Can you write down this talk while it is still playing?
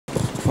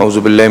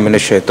औज़ुबिल्लाहि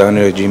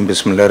मिनश्शैतानिर्रजीम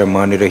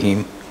बिस्मिल्लाहिर्रहमानिर्रहीम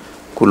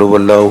कुल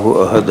हुवल्लाहु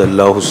अहद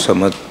अल्लाहुस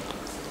समद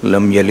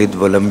लम यलिद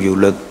वलम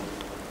यूलद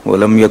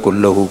वलम यकुल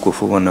लहू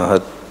कुफुवन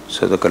अहद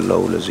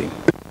सदक़ल्लाहुल अज़ीम.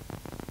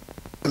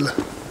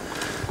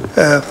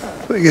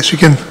 Yes, we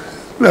can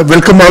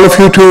welcome all of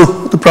you to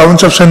the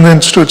province of Sindh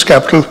and to its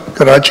capital,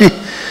 Karachi.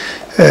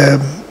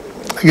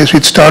 I guess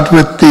we'd start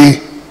with the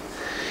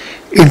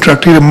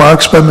introductory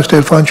remarks by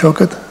Mr. Irfan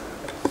Shaukat.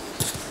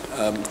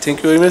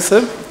 Thank you very much,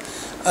 sir.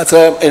 I'm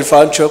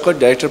Irfan Shaukat,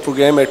 Director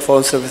Program at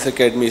Foreign Service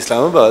Academy,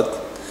 Islamabad.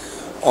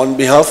 On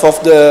behalf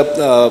of the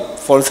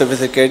Foreign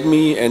Service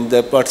Academy and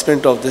the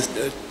participant of this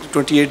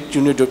 28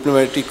 Junior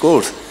Diplomatic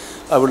course,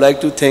 I would like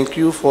to thank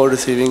you for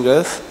receiving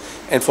us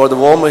and for the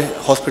warm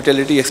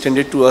hospitality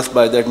extended to us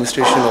by the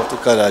administration of the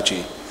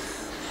Karachi.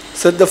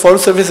 So the Foreign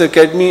Service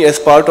Academy, as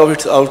part of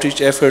its outreach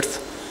efforts,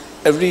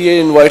 every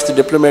year invites the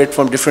diplomats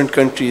from different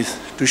countries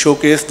to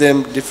showcase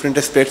them different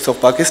aspects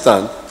of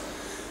Pakistan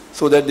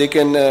so that they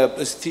can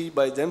see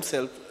by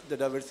themselves the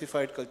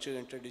diversified culture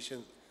and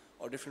traditions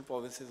of different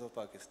provinces of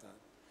Pakistan.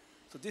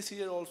 So this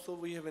year also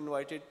we have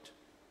invited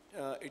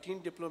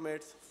 18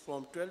 diplomats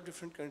from 12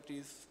 different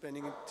countries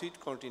spanning 3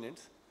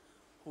 continents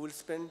who will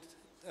spend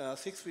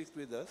 6 weeks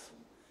with us.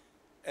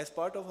 As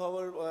part of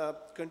our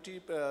country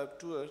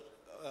tour,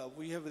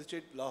 we have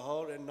visited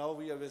Lahore and now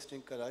we are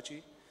visiting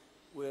Karachi.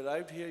 We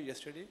arrived here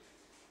yesterday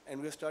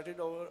and we have started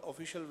our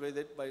official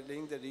visit by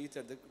laying the wreath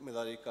at the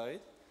Mizar-e-Qaid.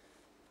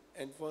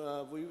 And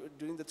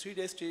during the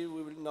 3-day stay,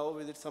 we will now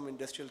visit some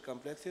industrial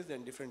complexes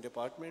and different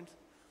departments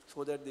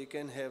so that they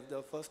can have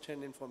the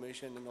first-hand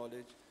information and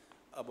knowledge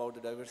about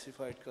the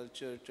diversified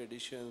culture,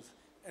 traditions,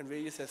 and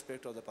various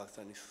aspects of the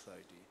Pakistani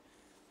society.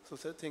 So,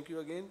 sir, thank you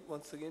again.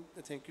 Once again,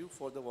 thank you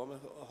for the warm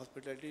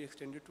hospitality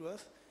extended to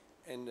us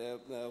and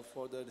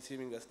for the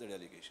receiving us the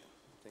delegation.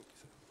 Thank you,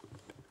 sir.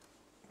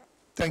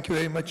 Thank you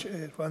very much,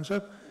 Irfan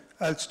sir.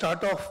 I'll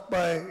start off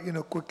by,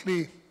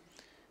 quickly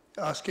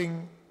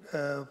asking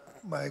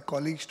my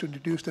colleagues to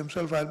introduce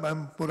themselves.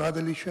 I'm Murad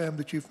Ali Shah. I'm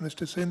the Chief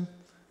Minister Sindh.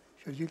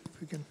 Sharjeel,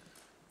 if you can.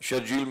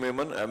 Sharjeel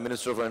Memon, I'm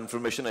Minister of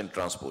Information and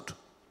Transport.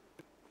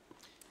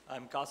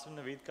 I'm Qasim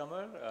Naveed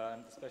Qamar.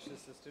 I'm the Special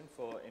Assistant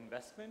for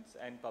Investments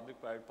and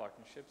Public-Private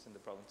Partnerships in the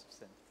province of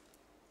Sindh.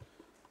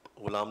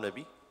 Ghulam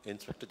Nabi,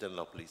 Inspector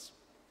General of Police.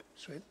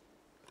 Sweet.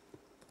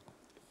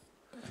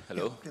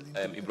 Hello,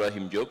 I am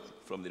Ibrahim Job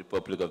from the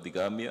Republic of the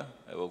Gambia.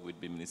 I work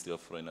with the Ministry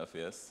of Foreign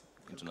Affairs,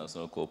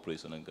 International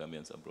Cooperation and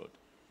Gambians Abroad.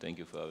 Thank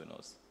you for having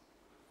us.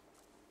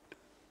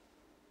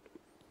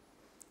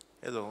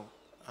 Hello,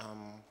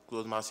 I'm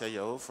Claude Marcia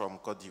Yao from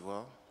Côte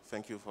d'Ivoire.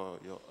 Thank you for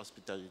your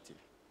hospitality.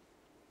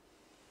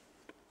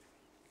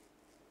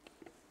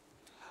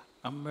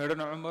 I'm Mehrdan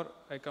Umar.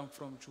 I come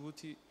from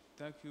Djibouti.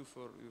 Thank you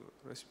for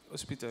your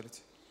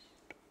hospitality.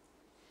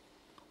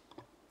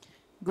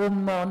 Good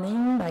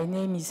morning. My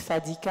name is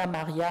Fadika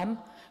Mariam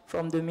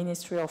from the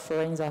Ministry of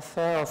Foreign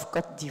Affairs of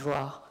Côte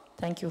d'Ivoire.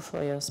 Thank you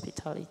for your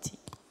hospitality.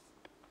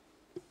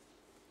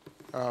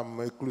 I'm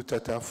Eklu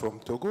Tata from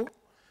Togo,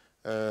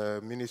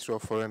 Ministry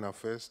of Foreign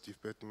Affairs,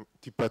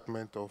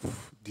 Department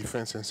of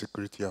Defense and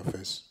Security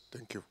Affairs.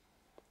 Thank you.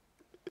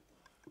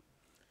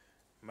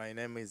 My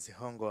name is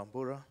Hongo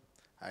Ambura.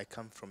 I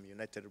come from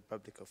United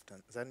Republic of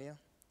Tanzania.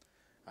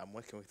 I'm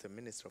working with the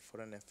Minister of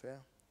Foreign Affairs,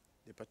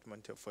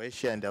 Department of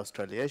Asia and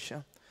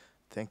Australasia.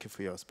 Thank you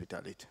for your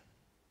hospitality.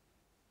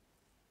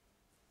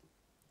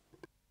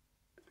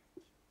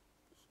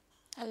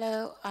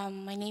 Hello,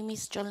 my name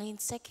is Jolene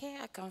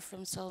Seke. I come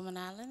from Solomon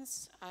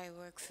Islands. I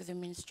work for the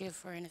Ministry of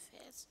Foreign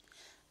Affairs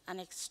and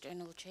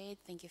External Trade.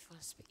 Thank you for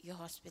your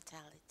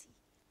hospitality.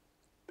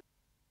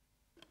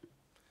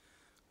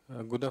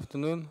 Good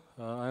afternoon.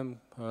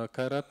 I'm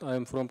Kairat.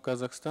 I'm from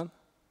Kazakhstan.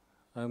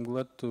 I'm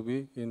glad to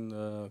be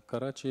in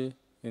Karachi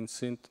in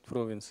Sindh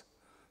province.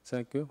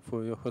 Thank you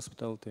for your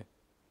hospitality.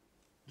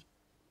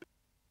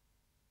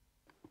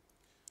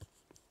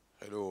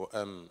 Hello,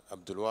 I'm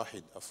Abdul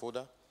Wahid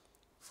Afoda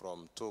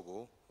from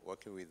Togo,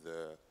 working with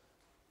the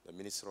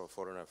Minister of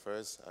Foreign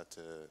Affairs at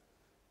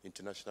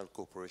International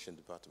Cooperation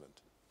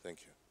Department.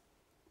 Thank you.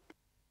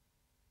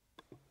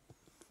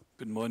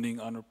 Good morning,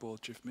 Honorable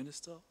Chief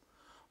Minister.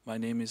 My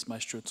name is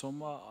Maestro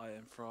Toma. I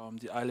am from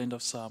the island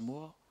of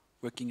Samoa,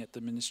 working at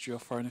the Ministry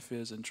of Foreign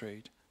Affairs and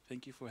Trade.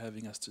 Thank you for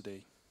having us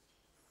today.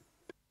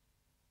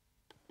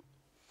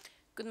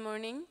 Good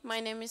morning. My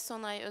name is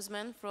Sonay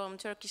Özmen from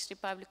Turkish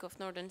Republic of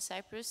Northern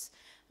Cyprus.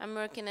 I'm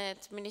working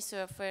at Ministry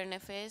of Foreign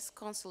Affairs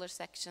Consular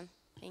Section.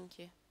 Thank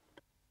you.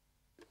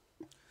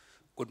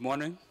 Good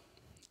morning.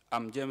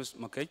 I'm James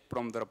McKay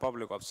from the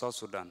Republic of South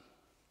Sudan.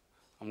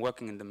 I'm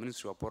working in the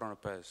Ministry of Foreign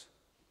Affairs.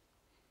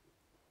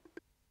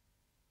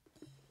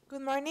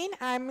 Good morning.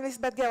 I'm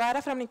Lisbeth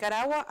Guevara from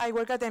Nicaragua. I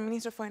work at the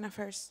Ministry of Foreign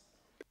Affairs.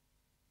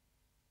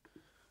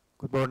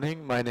 Good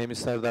morning. My name is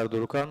Serdar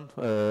Durukan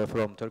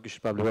from Turkish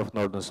Republic of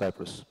Northern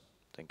Cyprus.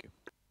 Thank you.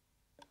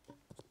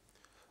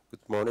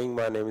 Good morning.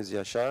 My name is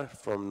Yashar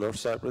from North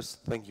Cyprus.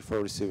 Thank you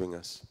for receiving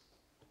us.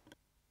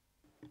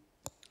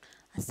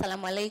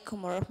 Assalamu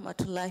alaikum wa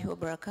rahmatullahi wa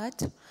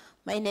barakatuh.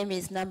 My name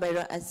is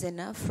Nambairo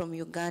Azena from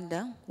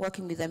Uganda,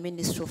 working with the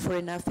Ministry of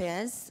Foreign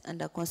Affairs and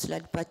the Consular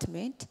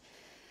Department.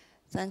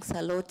 Thanks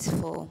a lot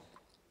for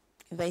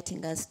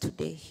inviting us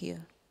today here.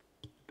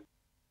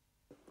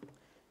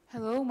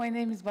 Hello, my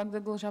name is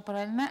Bagdagul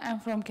Japaralina. I'm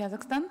from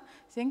Kazakhstan.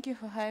 Thank you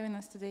for having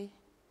us today.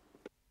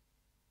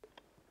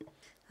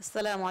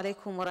 Assalamu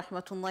alaikum wa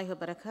rahmatullahi wa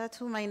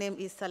barakatuh. My name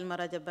is Salma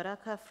Rajab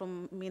Baraka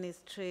from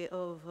Ministry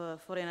of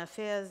Foreign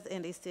Affairs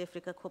and East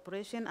Africa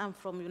Cooperation. I'm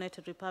from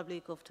United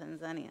Republic of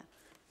Tanzania.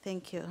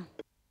 Thank you.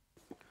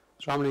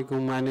 Assalamu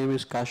alaikum. My name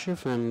is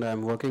Kashif and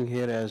I'm working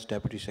here as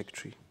Deputy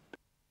Secretary.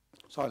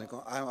 Assalamu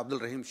alaikum. I'm Abdul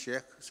Rahim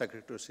Sheikh,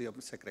 Secretary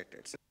of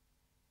Secretariats.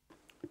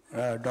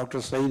 Dr.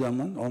 Saeed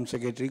Aman, Home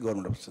Secretary,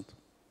 Government of Sindh.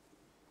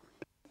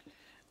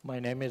 My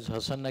name is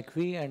Hassan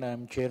Naqvi and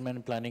I'm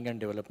Chairman Planning and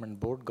Development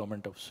Board,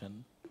 Government of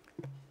Sindh.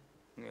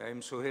 I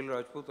am Sohail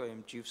Rajput. I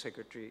am Chief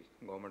Secretary,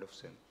 Government of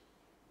Sindh.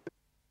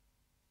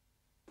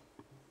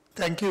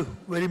 Thank you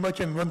very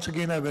much, and once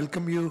again I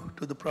welcome you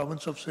to the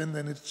province of Sindh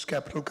and its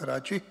capital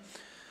Karachi.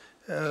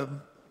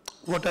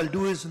 What I'll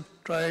do is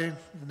try in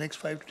the next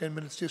 5 to 10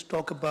 minutes just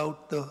talk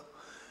about the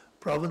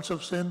province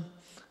of Sindh,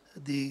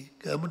 the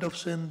government of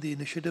Sindh, the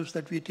initiatives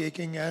that we're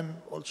taking, and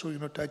also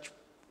touch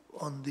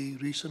on the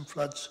recent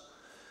floods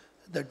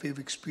that we've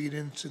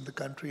experienced in the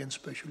country and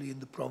especially in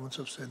the province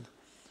of Sindh.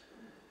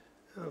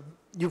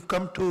 You've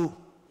come to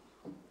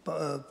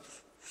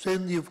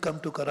Sindh, you've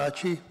come to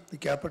Karachi, the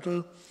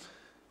capital.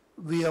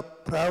 We are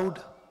proud.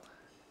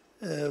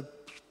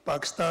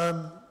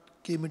 Pakistan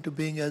came into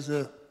being as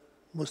a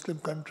Muslim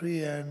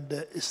country, and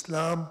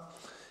Islam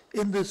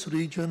in this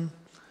region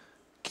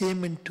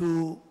came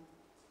into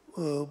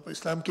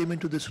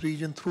this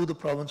region through the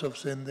province of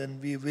Sindh, and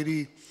we are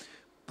very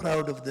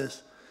proud of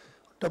this.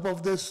 On top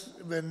of this,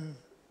 when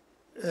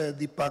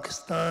the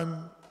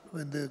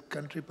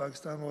country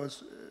Pakistan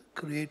was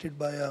created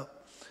by our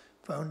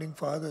founding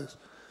fathers,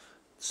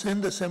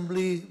 Sindh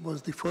Assembly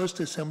was the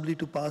first assembly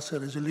to pass a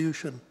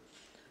resolution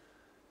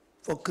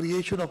for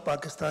creation of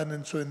Pakistan,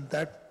 and so in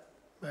that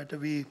matter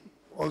we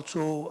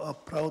also are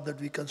proud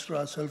that we consider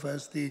ourselves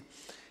as the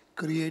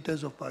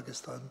creators of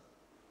Pakistan.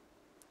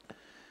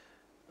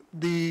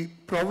 The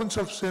province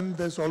of Sindh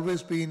has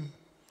always been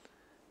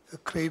a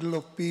cradle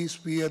of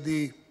peace. We are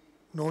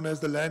known as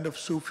the land of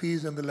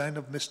Sufis and the land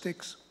of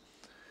mystics.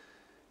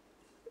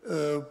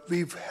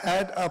 We've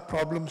had our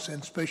problems,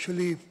 and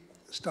especially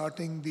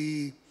starting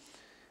the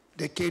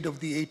decade of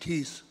the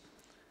 80s,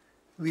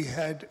 we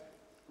had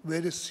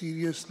very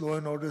serious law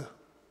and order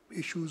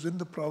issues in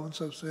the province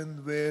of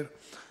Sindh, where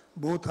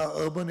both our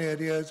urban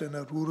areas and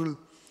our rural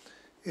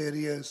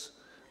areas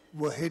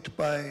were hit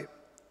by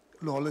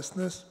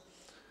lawlessness.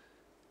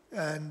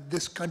 And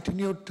this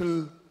continued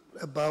till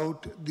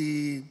about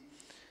the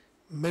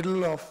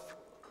middle of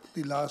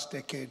the last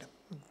decade,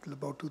 till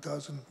about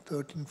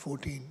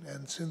 2013-14.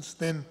 And since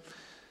then,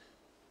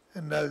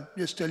 and I'll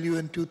just tell you,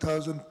 in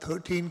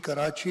 2013,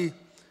 Karachi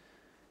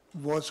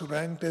was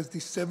ranked as the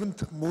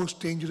 7th most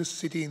dangerous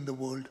city in the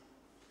world.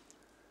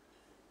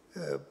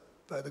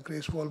 By the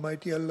grace of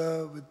Almighty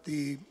Allah, with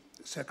the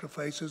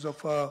sacrifices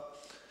of our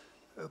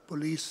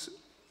police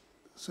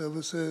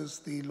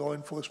services, the law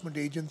enforcement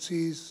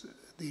agencies,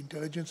 the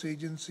intelligence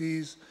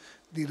agencies,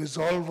 the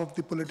resolve of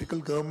the political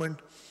government,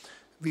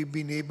 we've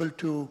been able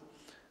to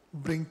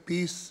bring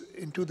peace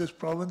into this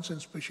province and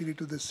especially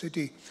to this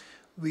city.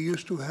 We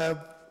used to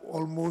have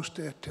almost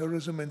a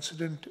terrorism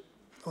incident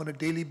on a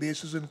daily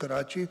basis in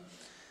Karachi,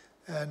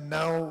 and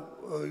now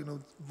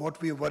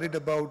what we are worried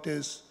about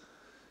is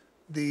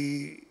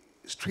the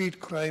street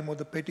crime or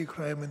the petty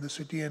crime in the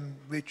city, and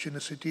which in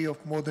a city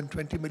of more than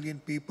 20 million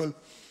people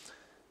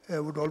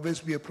would always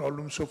be a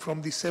problem. So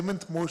from the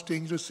 7th most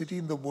dangerous city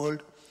in the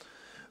world,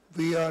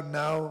 we are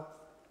now,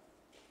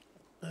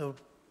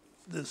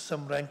 there's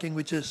some ranking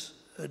which is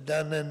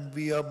done, and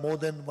we are more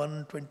than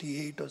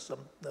 128 or some.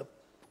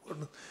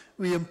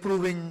 We are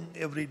improving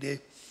every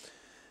day.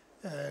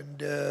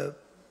 And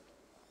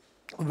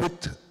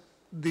with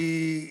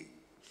the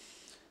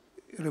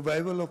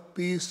revival of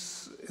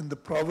peace in the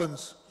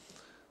province,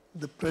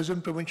 the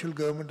present provincial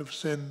government of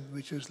Sindh,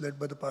 which is led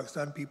by the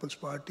Pakistan People's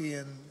Party,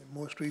 and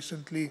most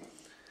recently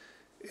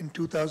in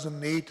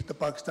 2008, the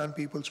Pakistan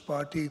People's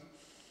Party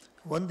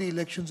won the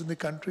elections in the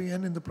country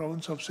and in the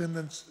province of Sindh.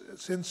 And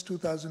since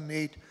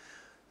 2008,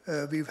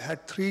 we've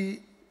had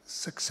 3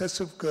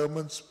 successive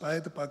governments by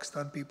the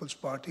Pakistan People's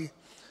Party,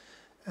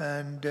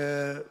 and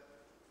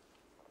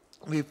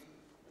we've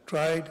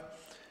tried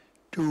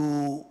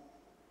to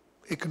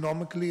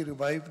economically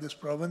revive this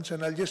province.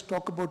 And I'll just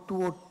talk about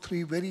 2 or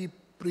 3 very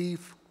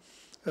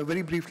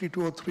briefly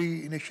 2 or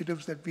 3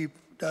 initiatives that we've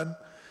done.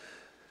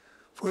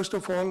 First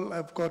of all,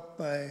 I've got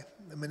the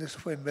Minister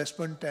for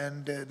Investment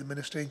and the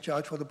Minister in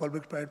charge for the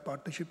Public-Private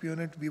Partnership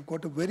Unit. We've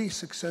got a very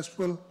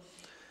successful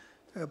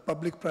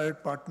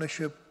Public-Private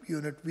Partnership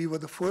Unit. We were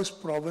the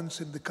first province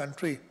in the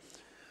country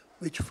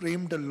which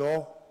framed a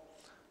law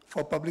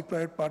for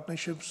public-private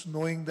partnerships,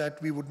 knowing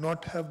that we would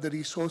not have the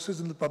resources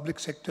in the public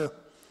sector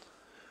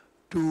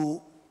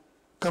to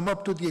come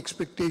up to the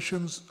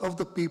expectations of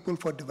the people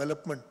for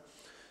development.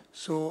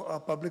 So our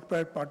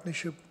public-private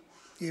partnership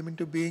came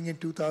into being in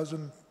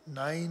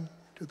 2009,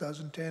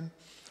 2010.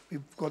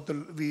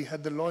 We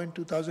had the law in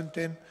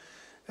 2010,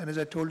 and as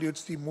I told you,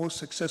 it's the most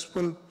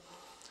successful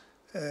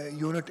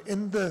unit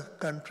in the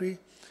country,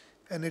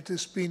 and it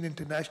has been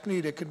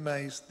internationally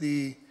recognized.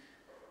 The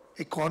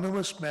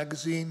Economist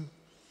magazine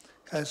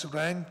has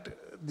ranked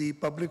the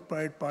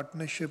public-private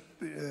partnership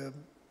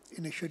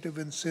initiative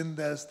in Sindh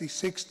as the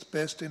 6th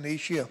best in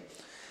Asia.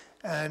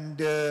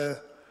 And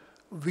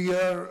we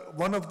are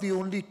one of the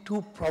only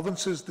 2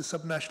 provinces, the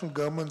subnational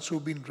governments,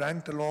 who've been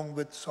ranked along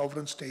with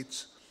sovereign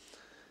states.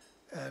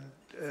 And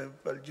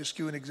I'll just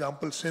give an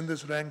example. Sindh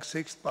is ranked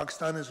 6th,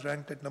 Pakistan is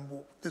ranked at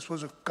this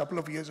was a couple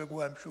of years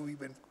ago, I'm sure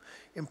we've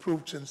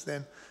improved since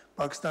then.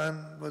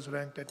 Pakistan was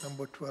ranked at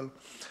number 12.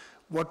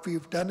 What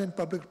we've done in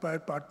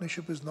public-private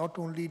partnership is not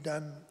only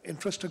done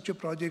infrastructure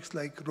projects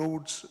like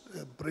roads,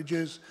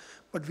 bridges,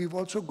 but we've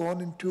also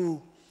gone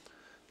into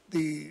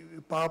the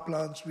power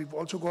plants, we've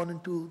also gone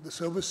into the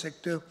service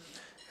sector,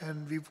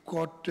 and we've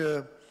got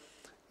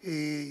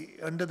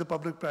under the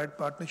Public-Private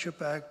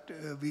Partnership Act,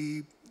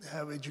 we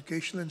have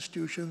educational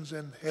institutions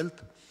and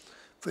health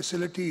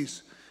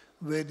facilities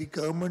where the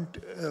government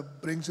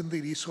brings in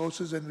the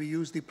resources and we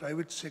use the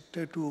private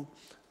sector to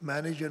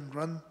manage and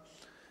run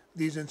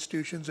these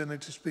institutions, and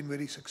it has been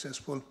very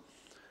successful.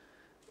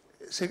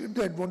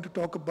 Secondly, I'd want to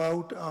talk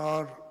about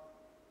our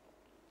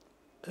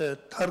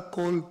Thar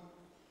coal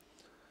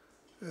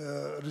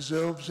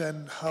reserves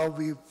and how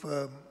we've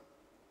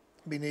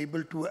been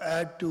able to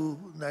add to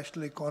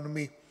national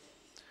economy.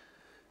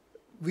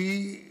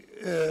 One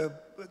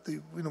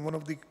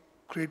of the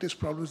greatest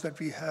problems that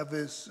we have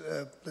is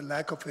the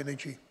lack of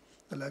energy,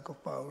 the lack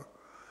of power.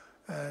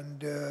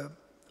 And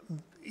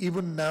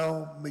even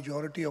now,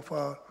 majority of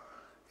our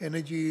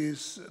energy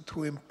is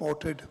through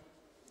imported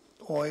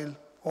oil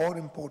or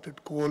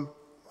imported coal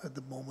at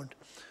the moment.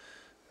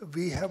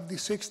 We have the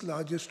 6th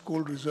largest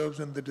coal reserves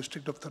in the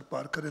district of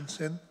Tharparkar in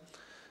Sindh.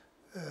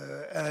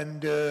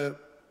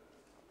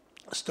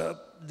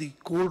 The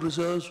coal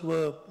reserves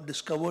were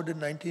discovered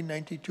in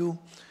 1992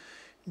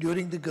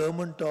 during the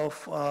government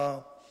of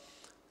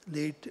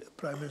late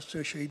Prime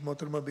Minister Shahid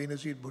Mohtarma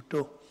Benazir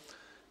Bhutto.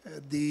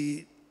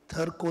 The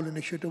Thar coal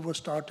initiative was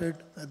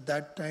started. At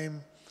that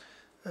time,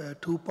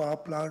 2 power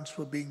plants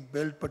were being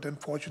built, but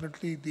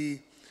unfortunately the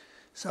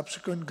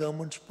subsequent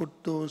governments put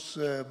those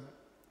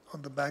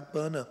on the back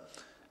burner.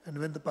 And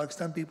when the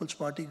Pakistan People's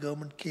Party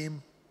government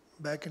came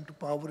back into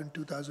power in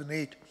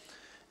 2008,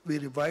 we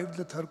revived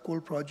the Thar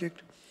coal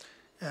project,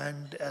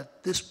 and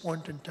at this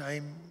point in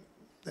time,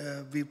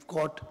 we've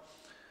got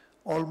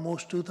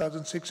almost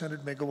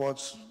 2,600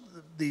 megawatts.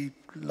 The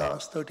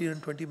last 13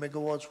 and 20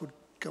 megawatts would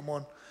come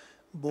on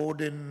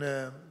board in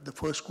the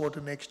first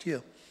quarter next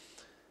year.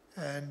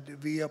 And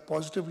we are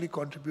positively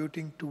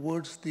contributing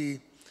towards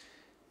the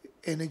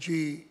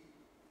energy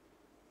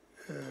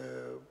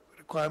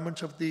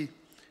requirements of the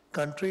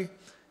country,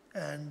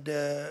 and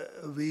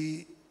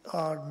we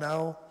are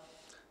now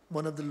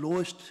one of the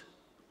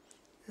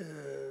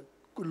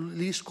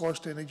least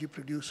cost energy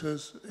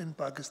producers in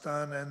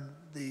Pakistan, and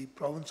the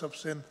province of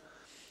Sindh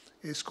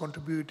is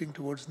contributing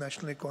towards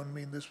national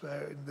economy in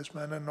this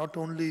manner. Not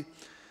only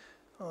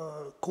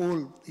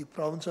coal, the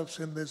province of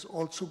Sindh has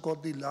also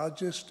got the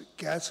largest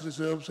gas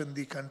reserves in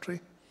the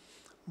country.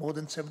 More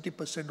than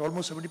 70%,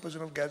 almost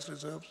 70% of gas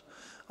reserves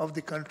of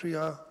the country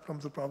are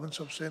from the province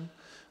of Sindh.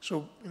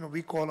 So,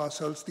 we call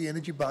ourselves the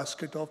energy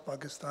basket of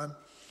Pakistan.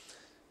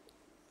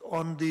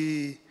 On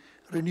the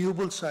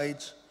renewable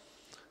sides,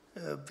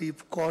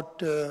 we've got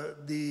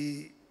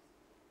the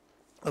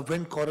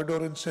wind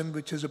corridor in Sindh,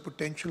 which has a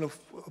potential of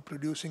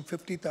producing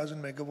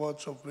 50,000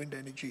 megawatts of wind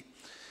energy.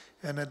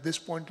 And at this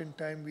point in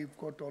time, we've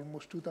got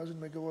almost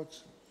 2,000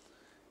 megawatts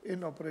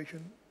in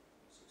operation,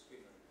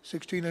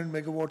 1,600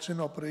 megawatts in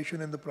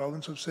operation in the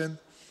province of Sindh.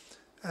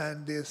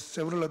 And there's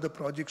several other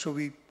projects. So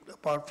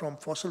apart from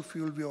fossil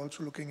fuel, we're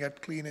also looking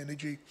at clean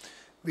energy.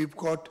 We've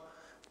got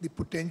the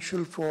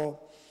potential for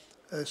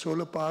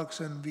solar parks,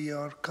 and we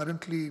are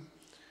currently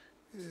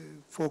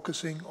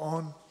focusing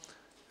on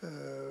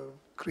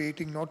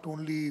creating not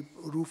only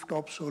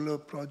rooftop solar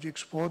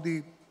projects for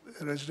the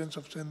residents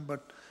of Sindh,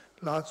 but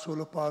large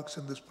solar parks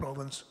in this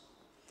province.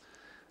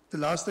 The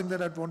last thing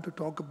that I'd want to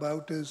talk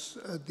about is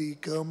the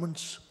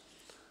government's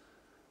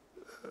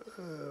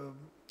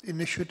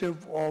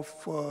initiative of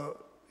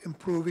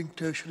improving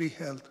tertiary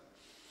health.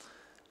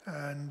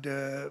 And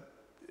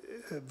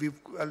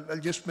I'll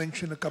just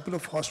mention a couple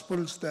of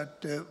hospitals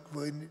that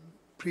were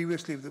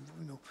previously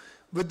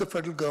with the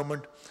federal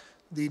government.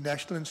 The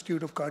National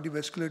Institute of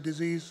Cardiovascular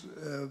Disease,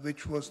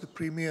 which was the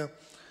premier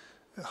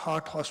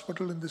heart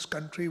hospital in this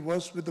country,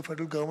 was with the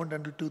federal government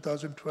until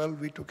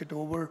 2012. We took it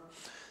over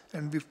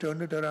and we've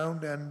turned it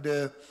around, and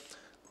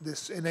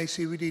this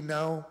NICVD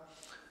now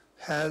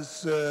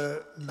has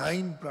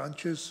 9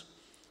 branches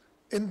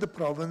in the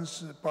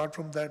province. Apart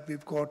from that,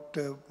 we've got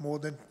more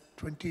than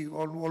 20,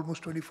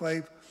 almost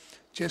 25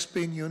 chest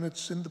pain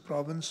units in the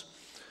province.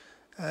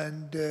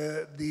 And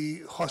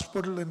the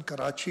hospital in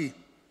Karachi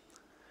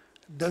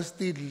does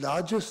the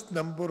largest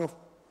number of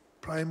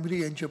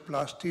primary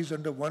angioplasties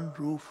under one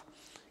roof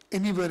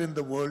anywhere in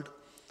the world,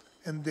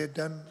 and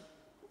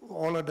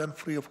all are done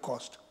free of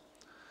cost.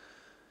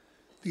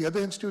 The other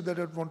institute that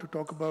I want to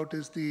talk about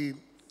is the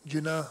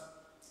Jinnah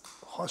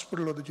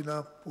Hospital or the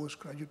Jinnah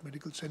Postgraduate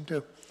Medical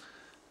Center,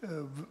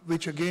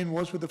 which again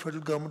was with the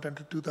federal government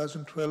until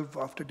 2012.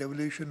 After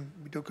devolution,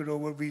 we took it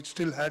over. We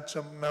still had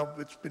some, now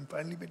it's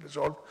finally been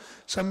resolved,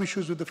 some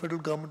issues with the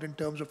federal government in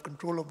terms of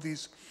control of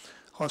these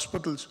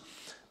hospitals.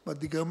 But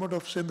the government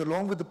of Sindh,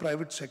 along with the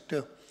private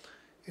sector,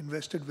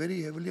 invested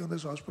very heavily on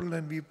this hospital,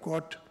 and we've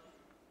got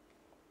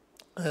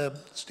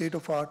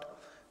state-of-art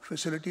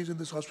facilities in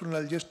this hospital.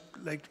 I'll just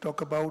like to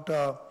talk about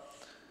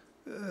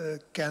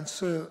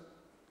cancer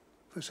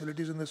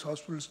facilities in this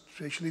hospital,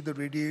 especially the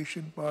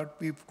radiation part.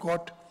 We've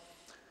got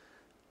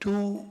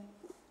 2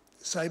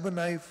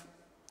 CyberKnife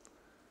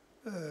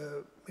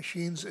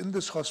machines in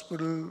this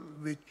hospital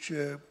which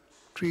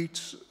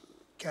treats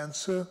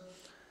cancer,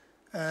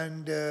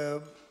 and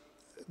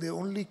they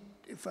only,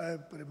 if I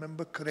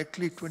remember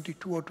correctly,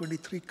 22 or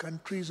 23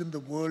 countries in the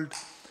world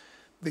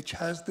which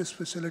has this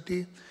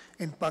facility.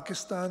 In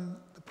Pakistan,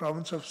 the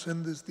province of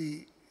Sindh is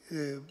the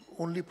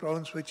only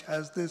province which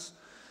has this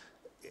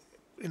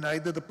in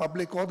either the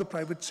public or the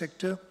private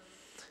sector.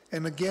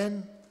 And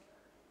again,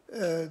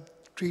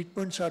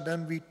 treatments are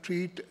done. We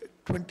treat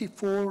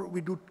 24,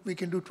 we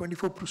can do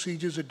 24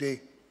 procedures a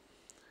day.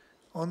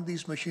 On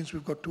these machines,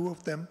 we've got 2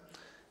 of them,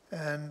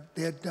 and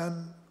they're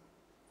done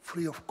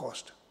free of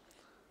cost.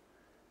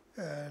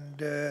 And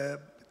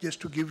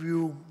just to give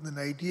you an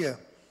idea,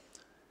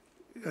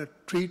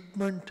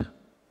 treatment,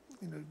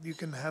 you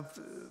can have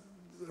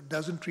a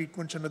dozen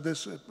treatments under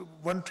this.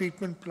 One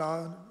treatment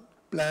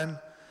plan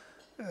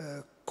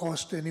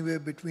cost anywhere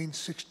between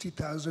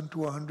 $60,000 to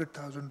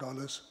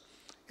 $100,000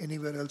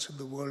 anywhere else in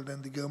the world,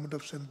 and the government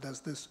of Sindh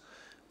does this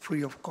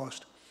free of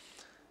cost.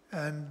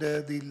 And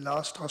the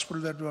last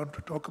hospital that we want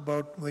to talk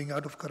about, going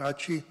out of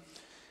Karachi,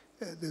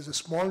 there's a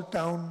small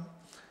town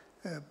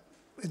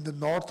in the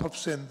north of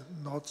Sindh,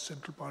 north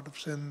central part of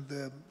Sindh,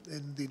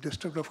 in the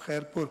district of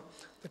Khairpur.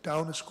 The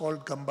town is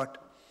called Gambat,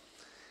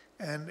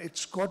 and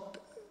it's got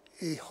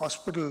a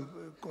hospital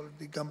called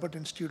the Gambat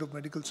Institute of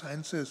Medical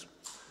Sciences,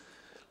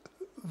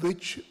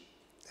 which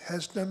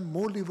has done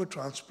more liver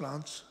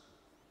transplants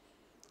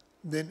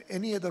than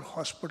any other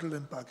hospital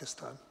in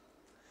Pakistan.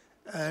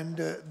 And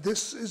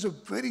this is a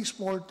very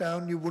small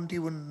town, you wouldn't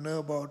even know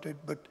about it,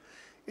 but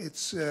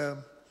it's,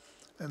 and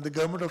the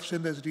government of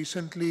Sindh has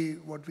recently,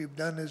 what we've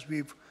done is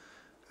we've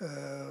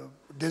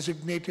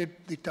designated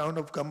the town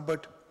of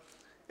Gambat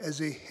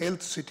as a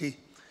health city,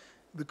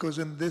 because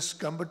in this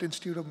Gambat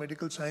Institute of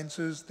Medical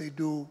Sciences, they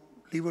do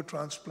liver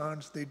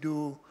transplants, they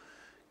do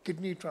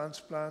kidney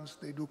transplants,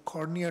 they do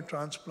cornea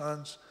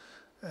transplants,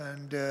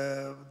 and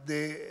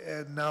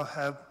they now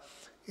have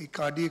a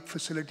cardiac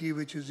facility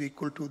which is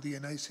equal to the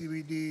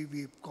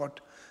NICVD.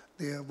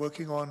 They are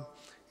working on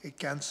a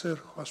cancer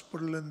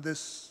hospital in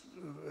this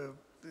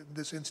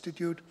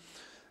institute.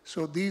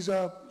 So these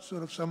are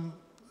sort of some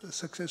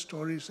success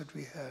stories that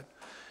we had.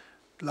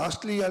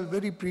 Lastly, I'll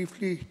very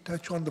briefly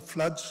touch on the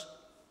floods.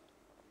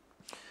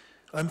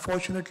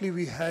 Unfortunately,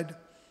 we had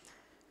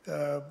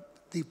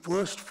the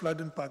worst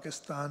flood in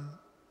Pakistan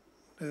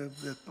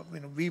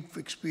we've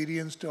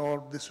experienced,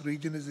 or this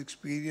region has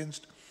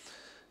experienced,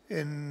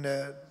 in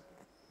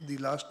the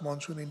last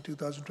monsoon in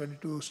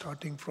 2022,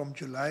 starting from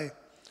July.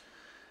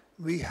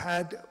 We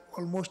had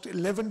almost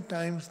 11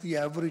 times the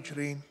average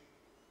rain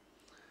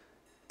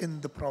in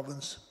the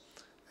province.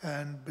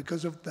 And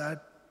because of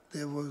that,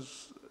 there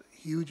was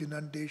huge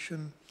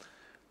inundation.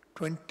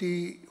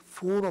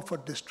 24 of our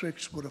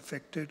districts were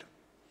affected.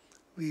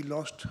 We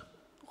lost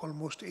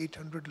almost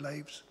 800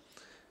 lives,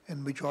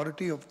 and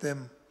majority of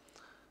them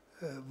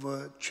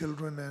were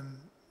children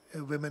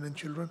and women and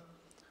children.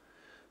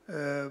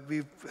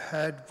 We've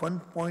had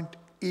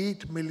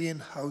 1.8 million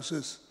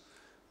houses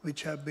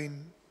which have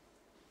been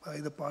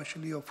either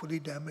partially or fully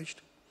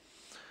damaged.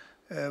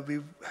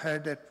 We've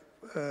had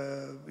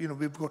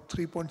we've got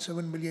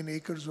 3.7 million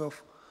acres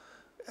of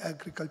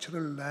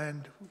agricultural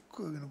land,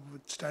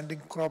 with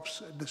standing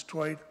crops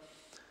destroyed.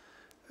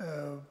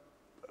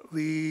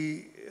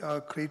 We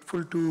are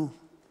grateful to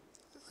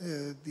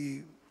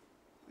the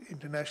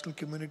international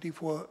community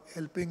for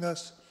helping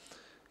us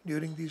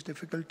during these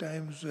difficult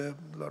times. A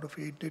lot of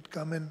aid did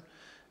come in,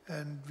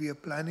 and we are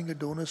planning a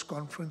donors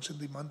conference in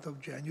the month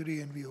of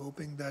January, and we're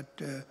hoping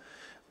that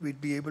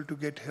we'd be able to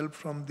get help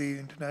from the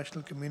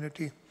international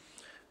community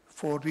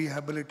for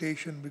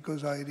rehabilitation,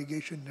 because our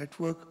irrigation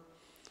network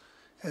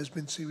has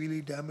been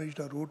severely damaged,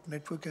 our road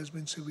network has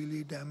been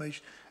severely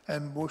damaged,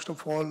 and most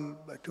of all,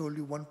 I told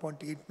you,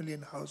 1.8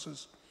 million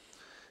houses,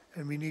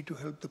 and we need to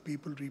help the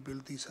people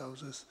rebuild these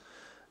houses.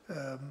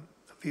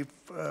 We've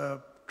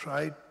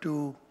tried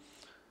to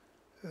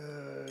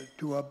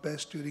do our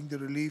best during the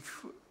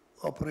relief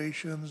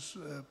operations.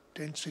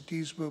 10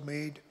 cities were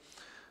made.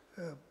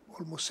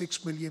 Almost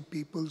 6 million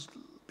people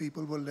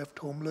were left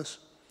homeless.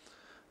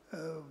 By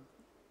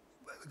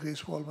the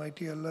grace of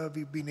Almighty Allah,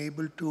 we've been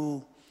able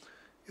to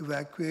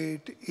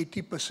evacuate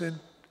 80%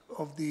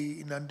 of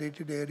the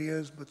inundated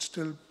areas, but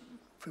still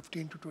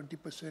 15 to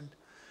 20%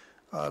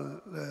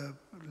 are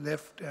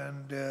left.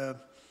 And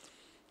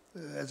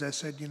as I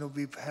said,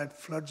 we've had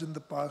floods in the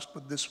past,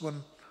 but this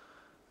one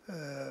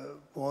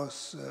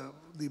was,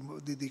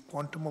 the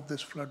quantum of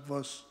this flood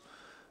was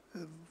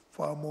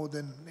far more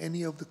than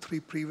any of the 3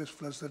 previous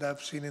floods that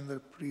I've seen in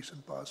the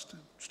recent past,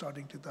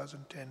 starting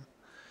 2010.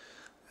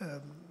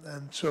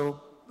 And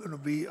so,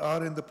 we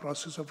are in the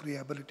process of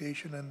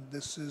rehabilitation, and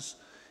this is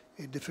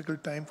a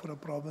difficult time for a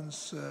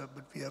province,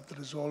 but we have the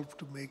resolve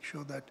to make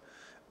sure that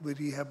we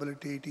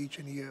rehabilitate each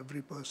and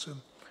every person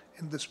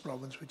in this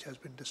province which has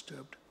been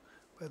disturbed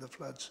by the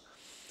floods.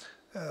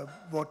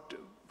 What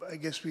I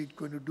guess we're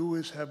going to do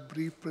is have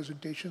brief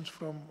presentations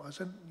from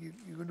Hassan.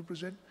 You're going to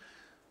present?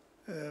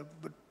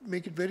 But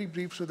make it very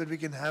brief so that we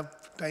can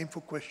have time for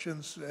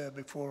questions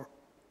before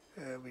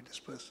we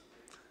disperse.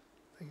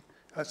 Thank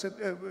you.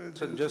 Hassan,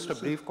 so just a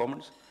brief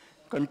comments.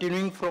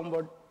 Continuing from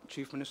what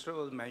Chief Minister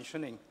was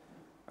mentioning,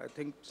 I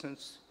think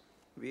since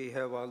we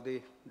have all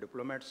the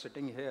diplomats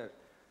sitting here,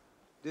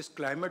 this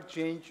climate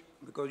change,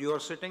 because you are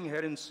sitting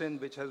here in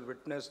Sindh, which has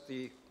witnessed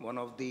one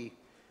of the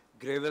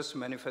gravest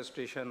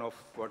manifestation of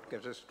what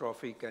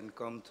catastrophe can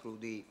come through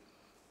the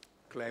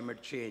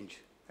climate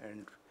change,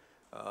 and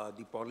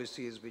the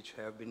policies which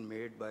have been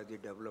made by the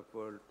developed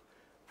world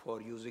for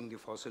using the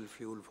fossil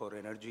fuel for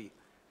energy.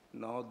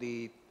 Now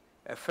the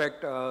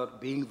effect are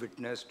being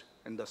witnessed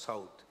in the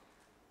south.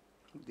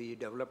 The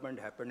development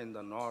happened in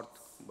the north,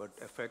 but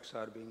effects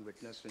are being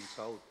witnessed in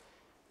south.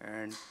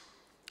 And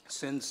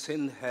since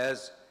Sindh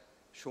has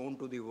shown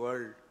to the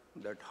world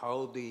that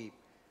how the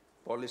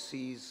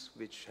policies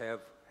which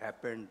have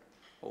happened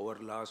over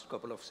the last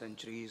couple of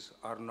centuries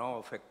are now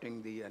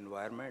affecting the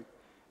environment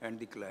and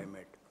the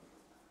climate.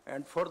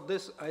 And for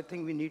this, I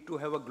think we need to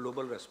have a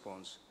global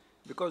response,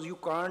 because you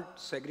can't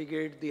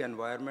segregate the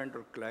environment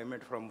or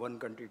climate from one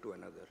country to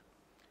another.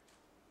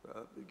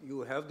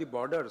 You have the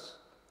borders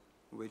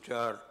which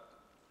are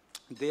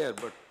there,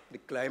 but the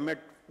climate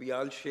we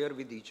all share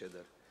with each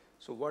other.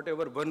 So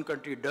whatever one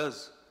country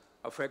does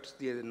affects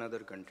the another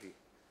country.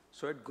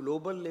 So at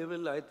global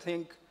level, I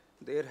think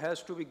there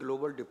has to be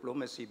global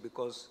diplomacy,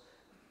 because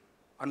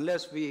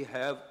unless we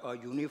have a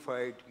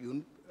unified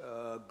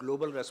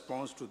global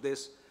response to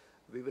this,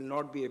 we will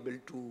not be able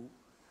to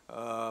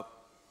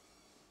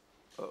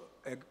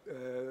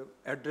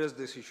address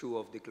this issue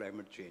of the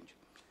climate change.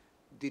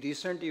 The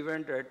recent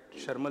event at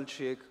Sharm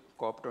el-Sheikh,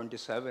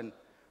 COP27,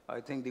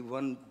 I think the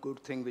one good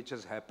thing which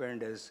has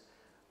happened is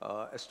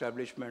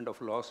establishment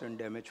of loss and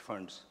damage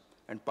funds.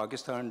 And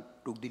Pakistan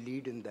took the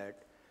lead in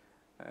that.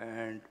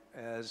 And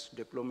as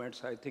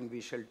diplomats, I think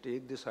we shall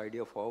take this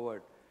idea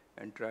forward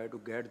and try to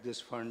get this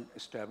fund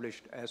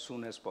established as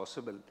soon as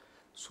possible,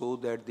 so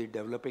that the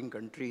developing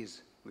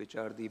countries, which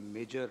are the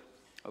major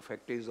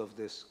affectees of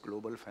this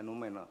global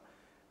phenomena,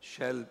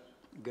 shall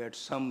get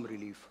some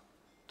relief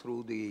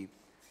through the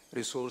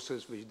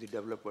resources which the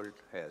developed world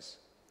has.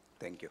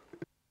 Thank you.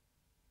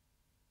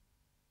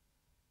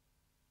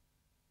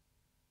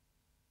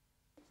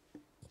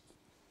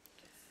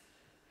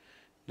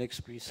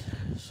 Next, please.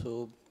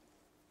 So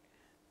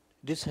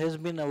this has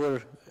been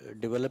our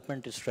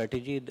development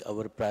strategy.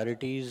 Our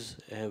priorities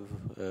have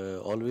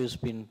always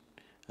been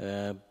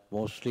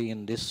mostly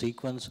in this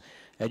sequence.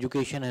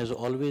 Education has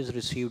always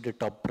received a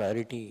top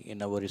priority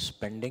in our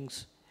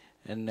spendings.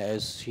 And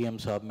as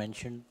CM Saab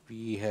mentioned,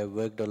 we have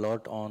worked a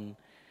lot on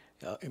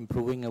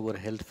improving our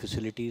health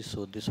facilities.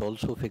 So this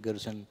also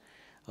figures in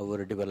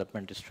our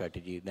development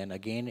strategy. Then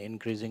again,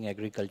 increasing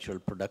agricultural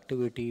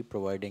productivity,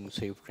 providing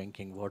safe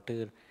drinking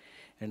water,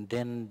 and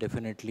then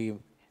definitely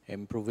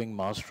improving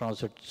mass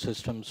transit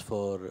systems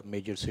for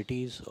major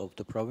cities of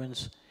the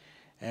province,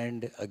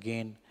 and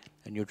again,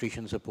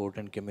 nutrition support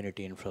and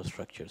community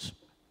infrastructures.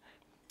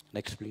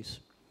 Next, please.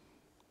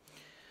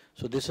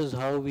 So this is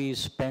how we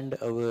spend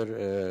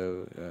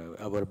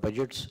our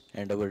budgets,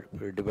 and our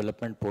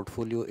development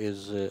portfolio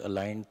is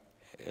aligned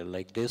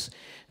like this.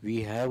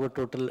 We have a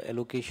total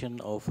allocation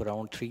of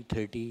around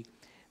 330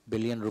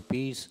 billion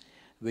rupees,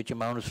 which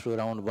amounts to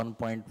around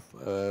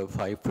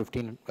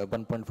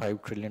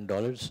 $1.5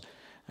 trillion.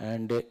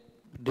 And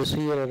this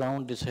year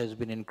around, this has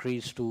been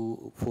increased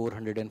to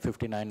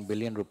 459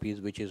 billion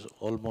rupees, which is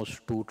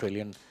almost $2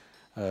 trillion.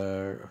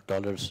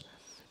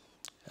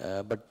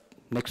 But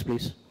next,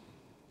 please.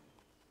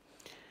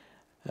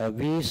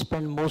 We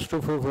spend most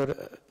of our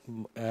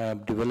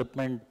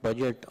development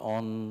budget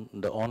on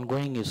the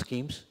ongoing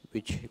schemes,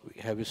 which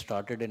have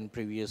started in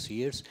previous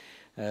years.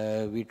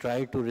 We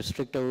try to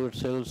restrict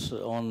ourselves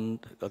on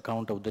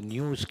account of the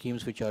new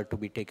schemes which are to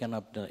be taken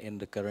up in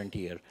the current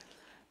year.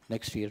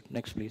 Next year,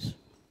 next please.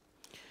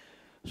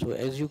 So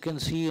as you can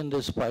see in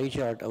this pie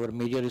chart, our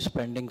major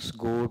spendings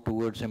go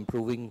towards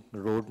improving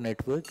road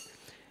network.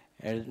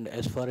 And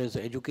as far as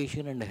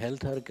education and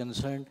health are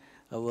concerned,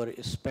 our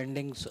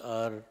spendings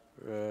are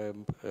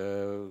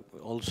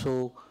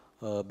also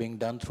being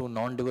done through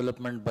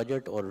non-development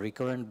budget or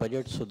recurrent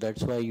budget. So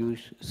that's why you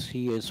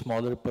see a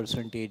smaller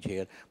percentage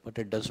here. But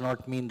it does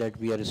not mean that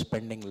we are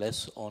spending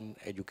less on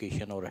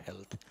education or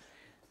health.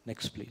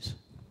 Next, please.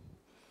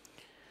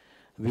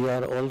 We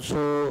are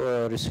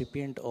also a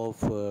recipient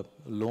of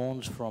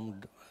loans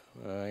from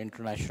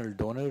international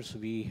donors.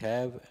 We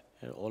have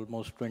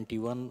almost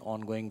 21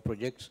 ongoing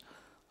projects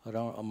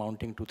around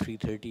amounting to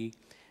 330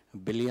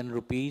 billion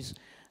rupees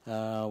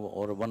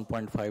or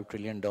 $1.5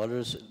 trillion.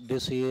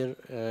 This year,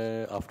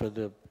 after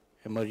the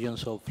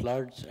emergence of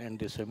floods and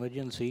this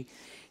emergency,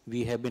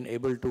 we have been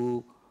able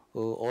to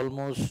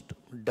almost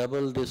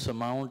double this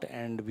amount,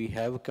 and we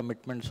have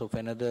commitments of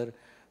another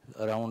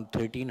around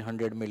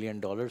 $1,300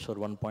 million or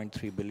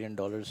 $1.3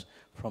 billion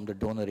from the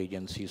donor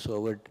agency.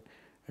 So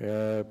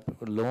our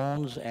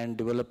loans and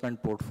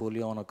development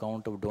portfolio on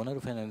account of donor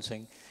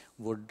financing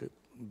would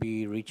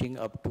be reaching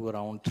up to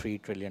around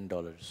 $3 trillion.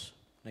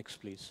 Next,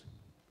 please.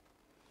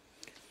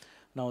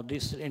 Now,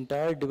 this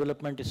entire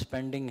development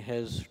spending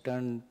has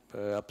turned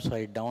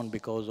upside down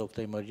because of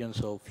the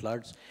emergence of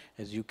floods.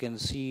 As you can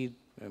see,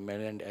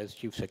 and as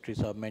Chief Secretary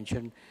Saab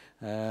mentioned,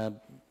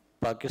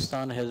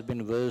 Pakistan has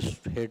been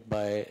worst hit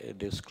by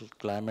this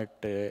climate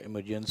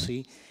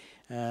emergency.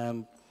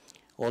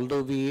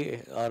 Although we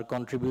are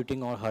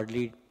contributing on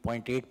hardly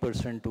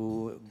 0.8%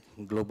 to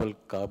global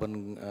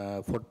carbon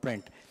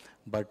footprint,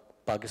 but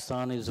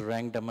Pakistan is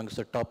ranked amongst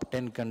the top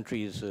 10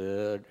 countries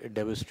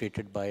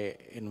devastated by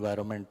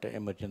environment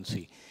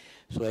emergency.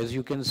 So as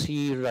you can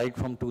see, right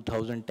from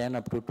 2010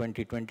 up to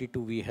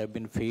 2022, we have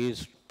been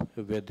faced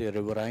with the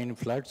riverine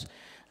floods.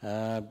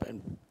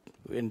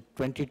 In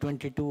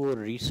 2022,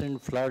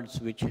 recent floods,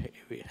 which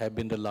have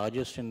been the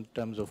largest in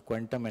terms of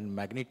quantum and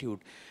magnitude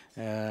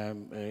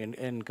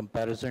in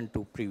comparison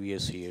to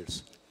previous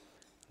years.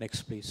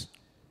 Next, please.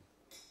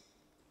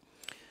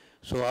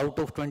 So out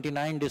of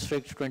 29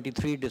 districts,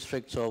 23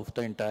 districts of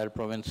the entire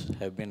province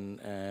have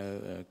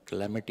been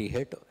calamity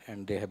hit,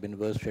 and they have been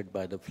worst hit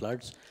by the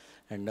floods,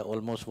 and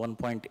almost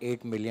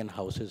 1.8 million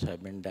houses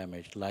have been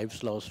damaged.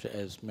 Lives lost,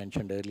 as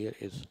mentioned earlier,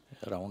 is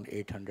around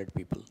 800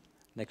 people.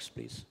 Next,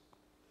 please.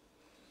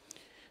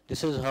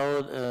 This is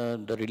how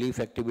the relief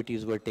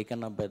activities were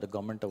taken up by the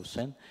government of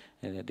Sindh.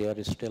 They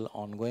are still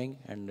ongoing,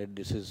 and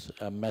this is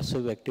a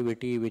massive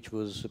activity which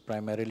was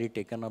primarily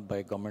taken up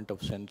by government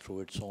of Sindh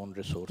through its own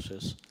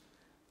resources.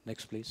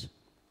 Next, please.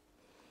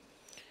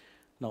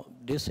 Now,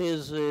 this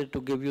is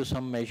to give you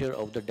some measure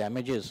of the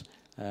damages,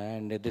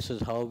 and this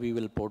is how we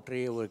will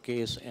portray our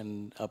case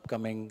in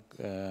upcoming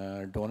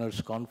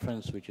donors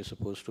conference, which is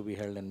supposed to be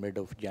held in mid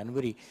of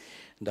January.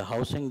 The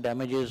housing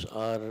damages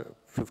are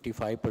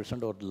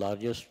 55% or the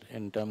largest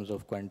in terms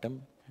of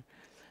quantum,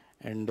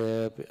 and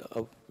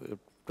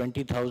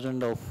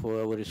 20,000 of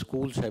our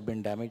schools have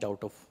been damaged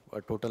out of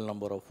a total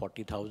number of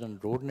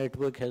 40,000. Road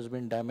network has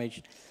been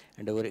damaged,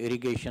 and our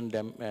irrigation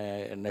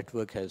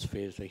network has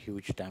faced a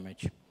huge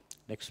damage.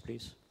 Next,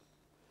 please.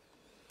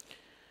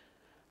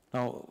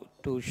 Now,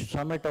 to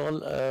sum it all,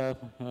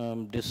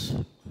 this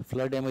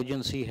flood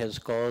emergency has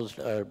caused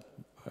a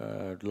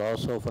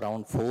loss of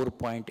around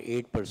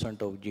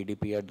 4.8% of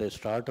GDP. At the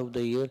start of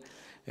the year,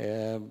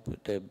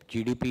 the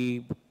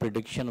GDP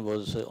prediction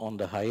was on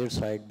the higher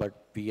side, but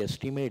we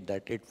estimate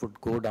that it would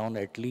go down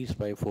at least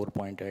by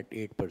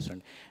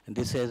 4.8%. And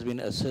this has been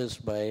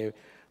assessed by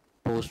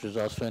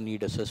post-disaster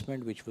need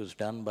assessment, which was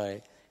done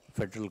by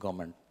federal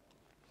government.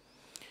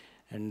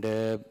 And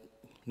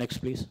next,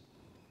 please.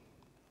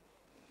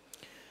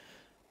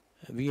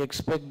 We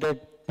expect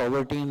that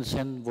poverty in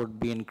Sindh would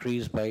be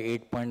increased by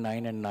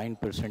 8.9 and 9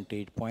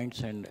 percentage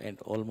points, and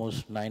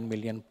almost 9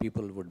 million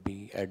people would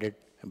be added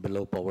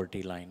below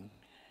poverty line.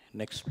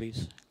 Next,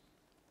 please.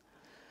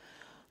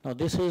 Now,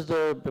 this is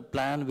the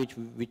plan which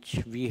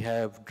we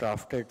have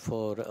drafted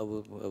for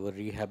our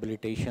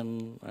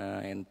rehabilitation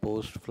and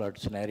post-flood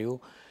scenario.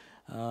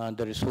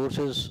 The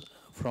resources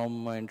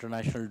from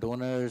international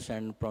donors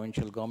and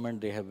provincial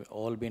government, they have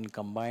all been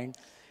combined,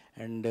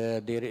 and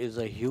there is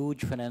a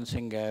huge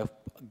financing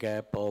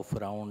gap of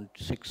around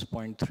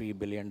 $6.3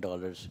 billion.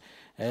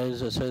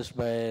 As assessed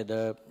by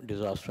the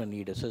disaster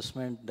need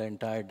assessment, the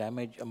entire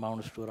damage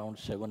amounts to around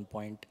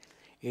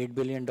 $7.8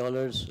 billion.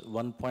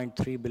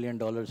 $1.3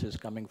 billion is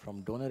coming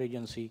from donor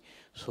agency.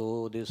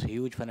 So this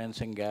huge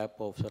financing gap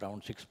of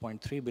around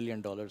 $6.3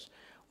 billion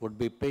would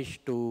be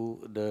pitched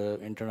to the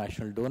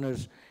international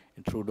donors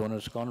through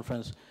donors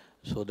conference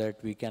so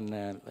that we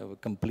can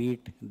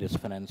complete this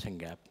financing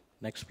gap.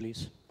 Next,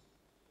 please.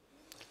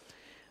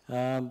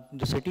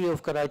 The city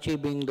of Karachi,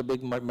 being the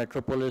big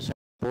metropolis and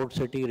port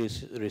city,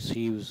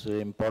 receives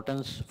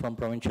importance from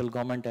provincial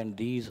government, and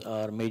these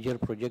are major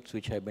projects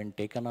which have been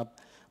taken up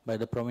by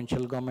the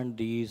provincial government.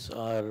 These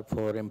are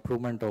for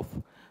improvement of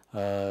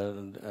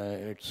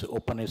its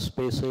open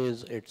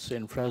spaces, its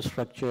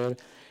infrastructure,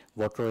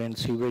 water and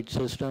sewage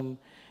system,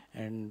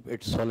 and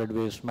its solid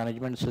waste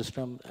management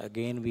system.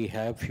 Again, we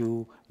have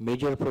few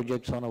major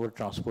projects on our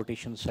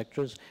transportation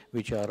sectors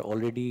which are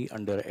already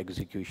under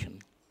execution.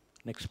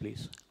 Next,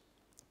 please.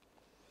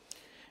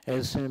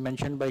 As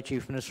mentioned by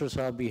Chief Minister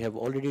Saab, we have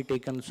already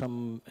taken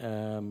some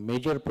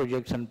major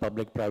projects in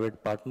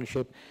public-private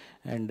partnership,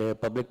 and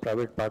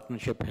public-private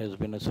partnership has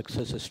been a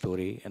success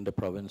story in the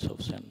province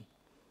of Sindh.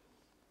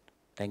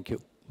 Thank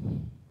you.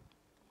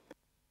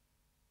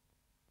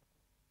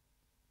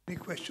 Any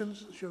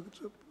questions, Shaukat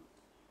sir?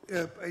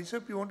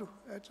 Isaac, you want to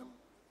add something?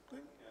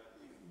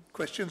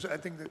 Questions, I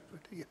think that,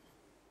 yeah.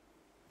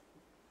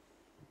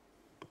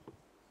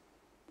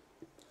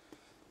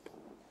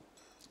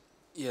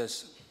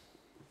 Yes.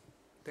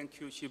 Thank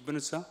you, Chief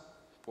Minister,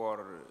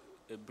 for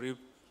a brief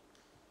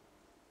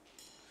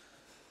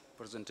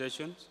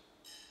presentation.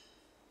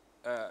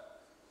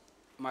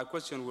 My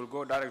question will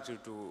go directly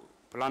to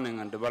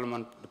Planning and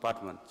Development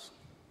Department.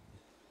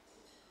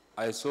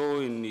 I saw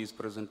in his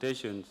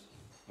presentations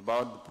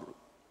about the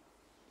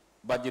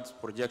budget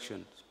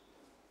projections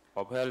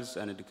of health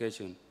and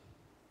education.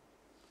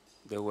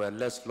 They were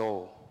less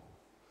low.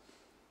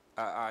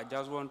 I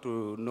just want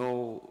to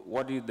know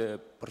what is the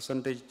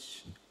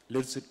percentage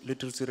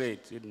literacy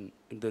rate in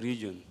the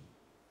region,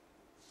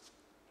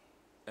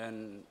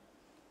 and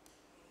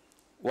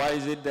why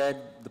is it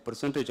that the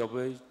percentage of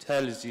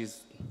health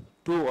is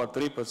 2 or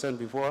 3%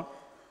 before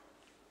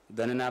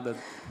than another?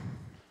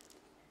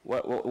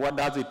 What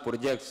does it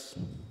project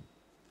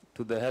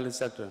to the health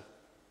sector?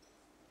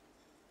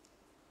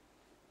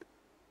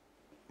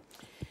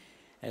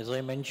 As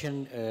I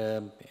mentioned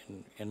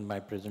in my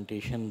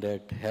presentation,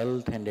 that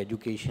health and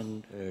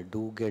education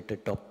do get a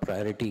top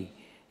priority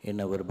in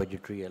our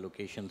budgetary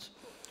allocations.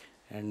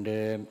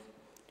 And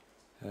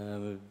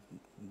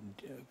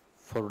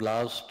for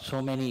last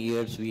so many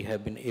years, we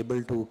have been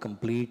able to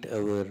complete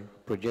our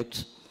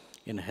projects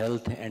in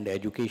health and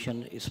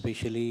education,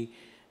 especially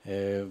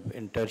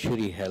in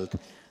tertiary health.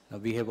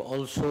 We have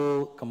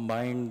also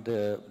combined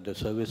the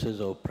services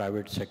of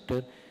private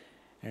sector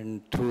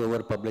and through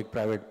our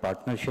public-private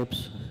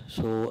partnerships.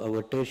 So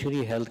our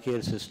tertiary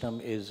healthcare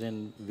system is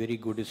in very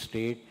good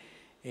state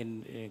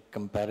in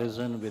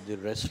comparison with the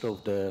rest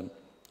of the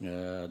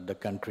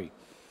country.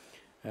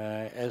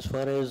 As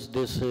far as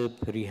this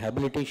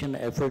rehabilitation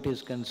effort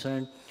is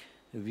concerned,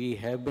 we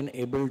have been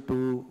able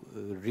to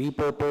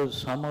repurpose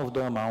some of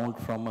the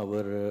amount from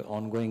our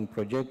ongoing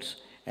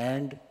projects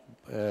and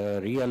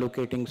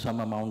reallocating some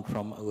amount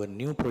from our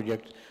new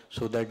projects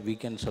so that we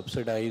can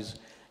subsidize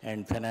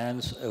and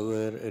finance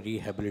our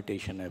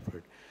rehabilitation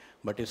effort.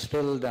 But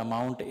still the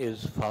amount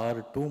is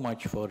far too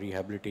much for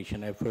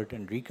rehabilitation effort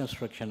and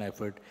reconstruction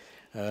effort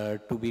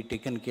to be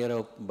taken care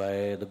of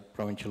by the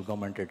provincial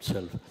government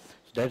itself. So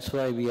that's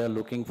why we are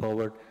looking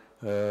forward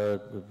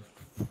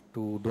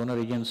to donor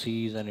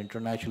agencies and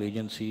international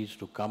agencies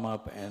to come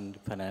up and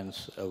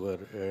finance our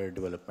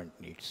development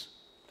needs.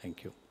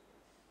 Thank you.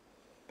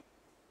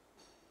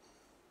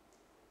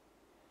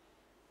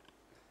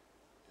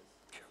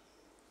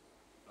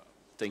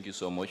 Thank you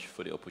so much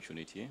for the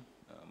opportunity.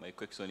 My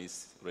question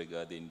is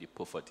regarding the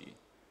poverty,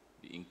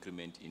 the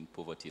increment in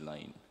poverty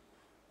line.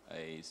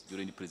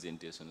 During the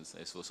presentations,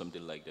 I saw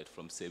something like that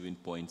from 7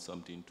 point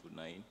something to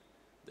 9,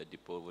 that the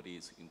poverty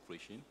is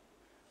increasing.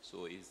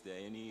 So is there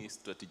any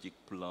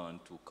strategic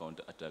plan to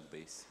counterattack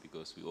this?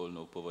 Because we all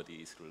know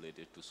poverty is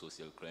related to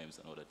social crimes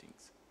and other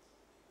things.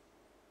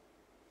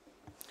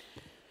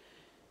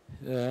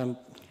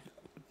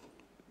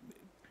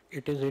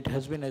 It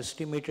has been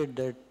estimated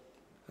that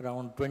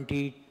around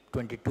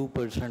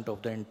 22%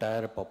 of the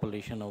entire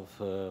population of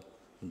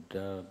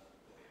the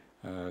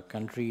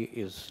country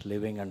is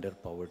living under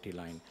poverty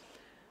line.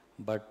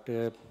 But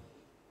the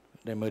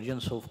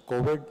emergence of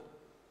COVID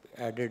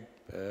added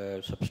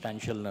a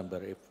substantial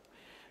number. If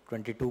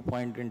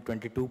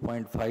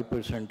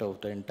 22.5% of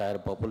the entire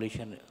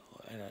population,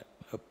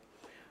 a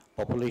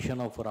population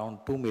of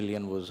around 2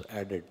 million was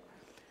added.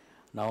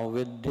 Now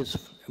with this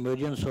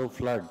emergence of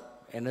flood,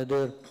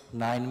 another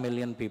 9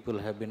 million people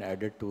have been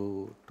added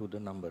to the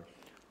number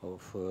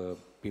of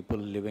people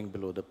living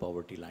below the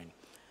poverty line.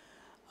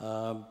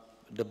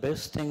 The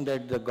best thing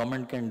that the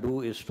government can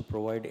do is to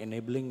provide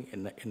enabling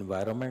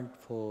environment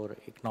for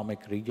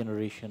economic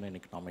regeneration and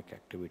economic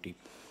activity.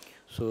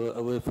 So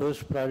our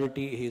first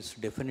priority is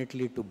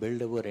definitely to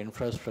build our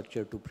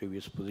infrastructure to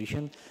previous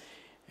position.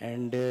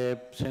 And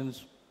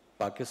since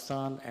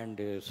Pakistan and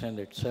Sindh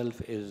itself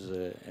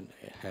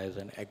has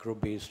an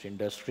agro-based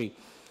industry,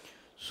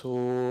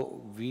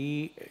 so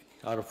we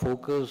are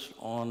focused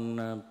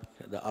on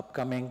the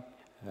upcoming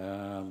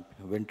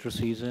winter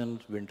season,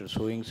 winter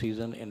sowing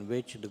season, in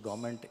which the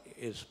government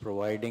is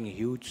providing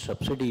huge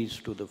subsidies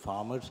to the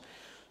farmers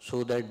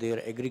so that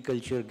their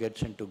agriculture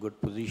gets into good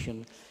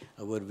position.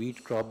 Our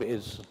wheat crop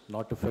is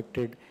not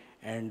affected,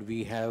 and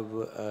we have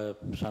a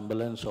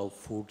semblance of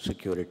food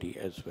security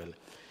as well.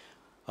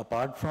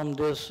 Apart from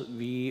this,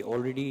 we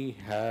already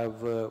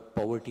have a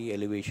poverty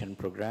elevation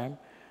program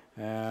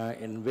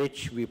in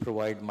which we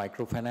provide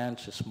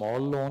microfinance, small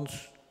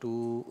loans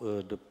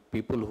to the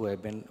people who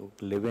have been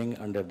living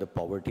under the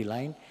poverty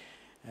line.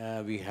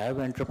 We have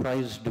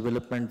Enterprise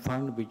Development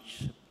Fund,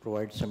 which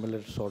provides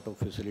similar sort of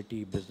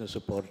facility, business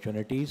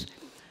opportunities.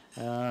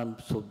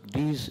 So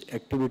these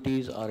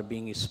activities are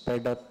being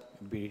sped up.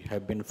 We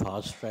have been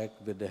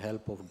fast-tracked with the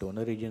help of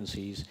donor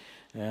agencies.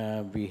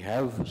 We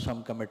have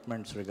some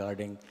commitments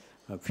regarding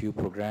a few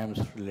programs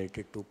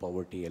related to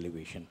poverty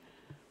elevation.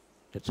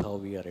 That's how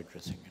we are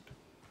addressing it.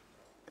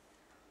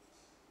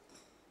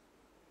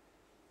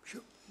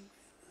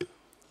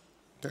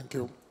 Thank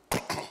you.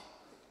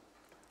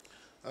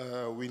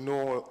 We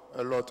know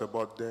a lot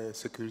about the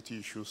security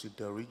issues in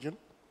the region,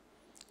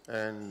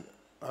 and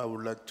I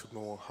would like to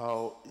know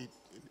how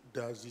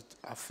does it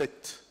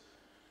affect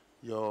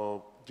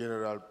your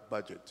general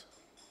budget?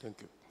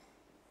 Thank you.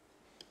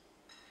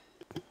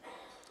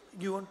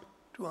 You want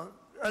to,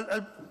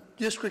 I'll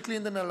just quickly,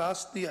 and then I'll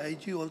ask the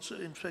IG also,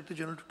 Inspector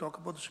General, to talk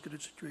about the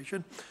security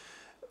situation.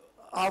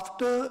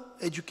 After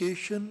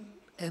education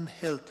and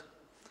health,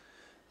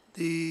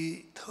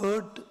 the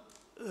third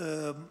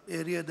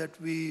area that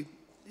we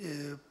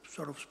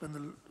sort of spend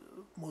the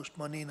most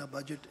money in our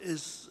budget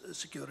is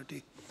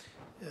security,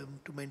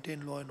 to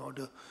maintain law and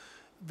order.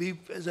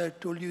 We've, as I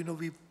told you,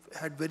 we've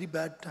had very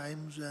bad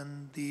times,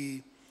 and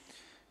the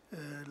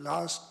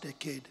last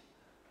decade,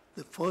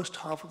 the first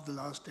half of the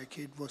last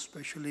decade was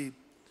especially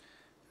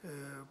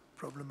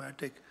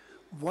problematic.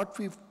 What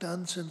we've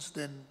done since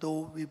then,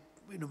 though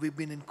we've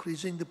been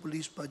increasing the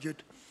police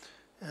budget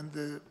and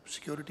the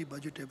security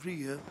budget every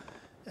year,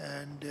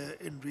 and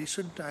in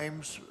recent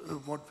times,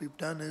 what we've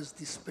done is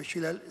the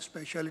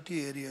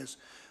specialty areas.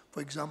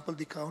 For example,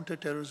 the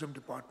counter-terrorism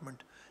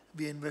department,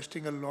 we are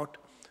investing a lot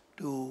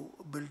to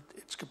build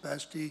its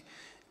capacity.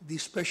 The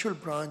special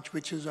branch,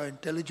 which is our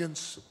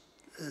intelligence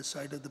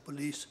side of the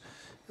police,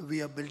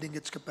 we are building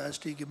its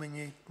capacity, giving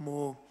it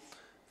more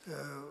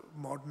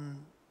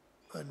modern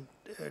and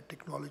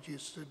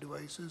technologies,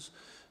 devices.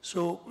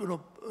 So,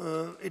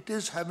 it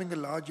is having a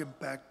large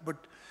impact,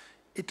 but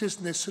it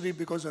is necessary,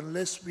 because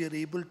unless we are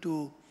able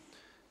to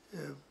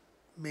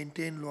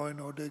maintain law and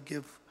order,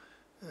 give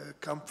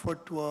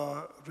comfort to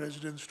our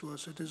residents, to our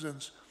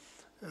citizens,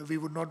 we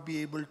would not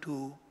be able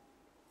to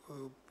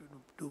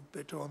do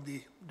better on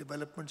the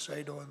development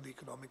side or on the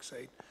economic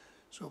side.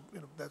 So,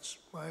 that's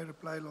my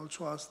reply. I'll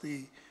also ask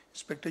the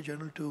Inspector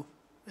General to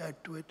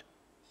add to it.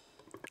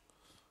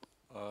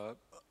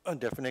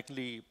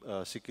 Definitely,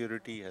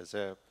 security has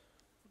a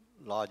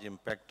large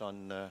impact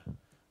on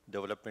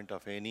development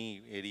of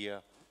any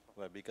area,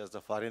 because the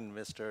foreign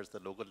investors, the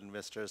local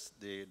investors,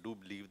 they do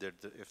believe that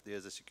if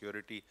there's a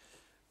security,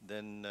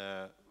 then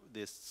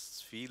they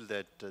feel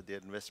that their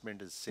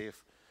investment is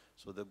safe.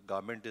 So the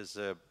government is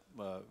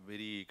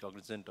very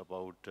cognizant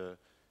about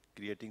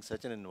creating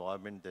such an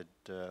environment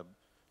that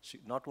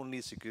not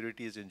only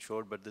security is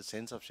ensured, but the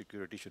sense of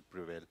security should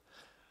prevail.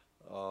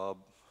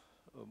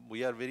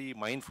 We are very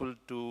mindful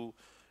to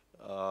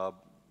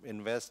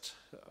invest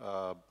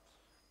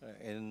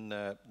in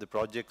the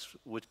projects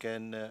which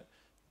can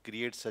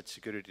create such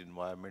security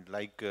environment.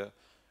 Like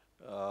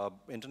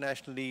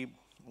internationally,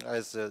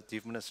 as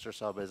Chief Minister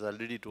Saab has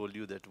already told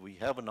you, that we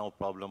have now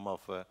problem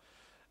of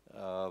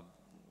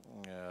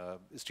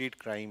street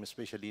crime,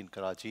 especially in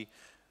Karachi.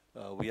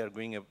 We are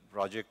doing a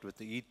project with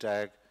the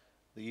e-tag.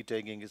 The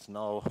e-tagging is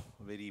now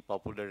very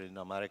popular in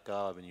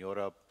America, in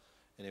Europe,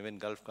 and even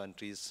Gulf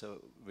countries,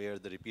 where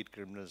the repeat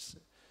criminals,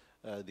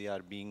 they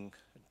are being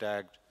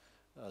tagged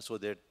so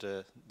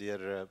that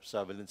their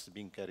surveillance is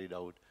being carried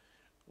out.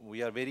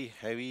 We are very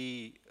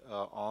heavy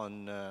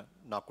on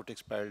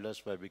narcotics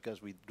peddlers,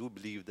 because we do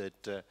believe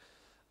that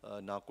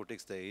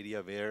narcotics, the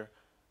area where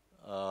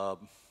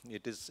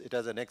it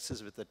has a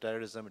nexus with the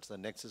terrorism, it's a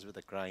nexus with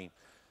the crime.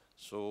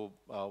 So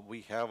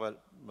we have a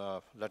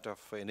lot of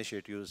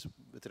initiatives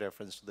with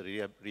reference to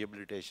the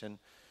rehabilitation.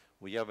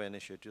 We have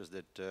initiatives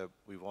that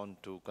we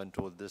want to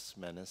control this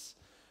menace.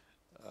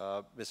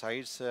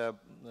 Besides,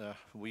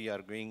 we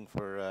are going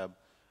for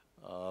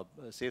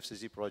safe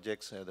city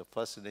projects. The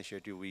first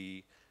initiative,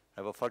 we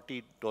have a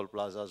 40 toll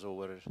plazas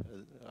over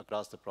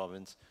across the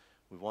province.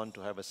 We want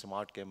to have a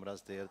smart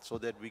cameras there so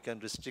that we can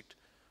restrict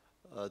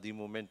the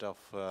movement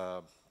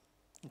of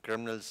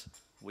criminals.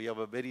 We have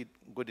a very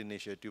good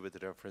initiative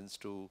with reference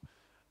to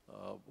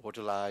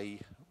hotel eye,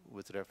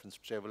 with reference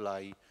to travel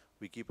eye.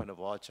 We keep on a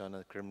watch on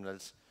the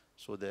criminals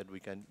so that we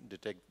can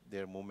detect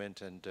their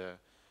movement and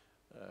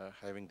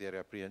having their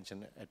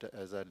apprehension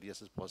as early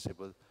as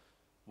possible.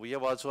 We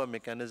have also a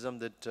mechanism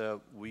that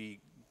we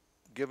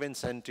give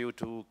incentive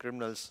to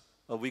criminals,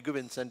 we give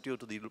incentive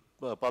to the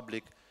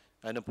public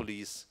and the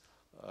police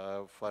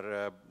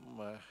for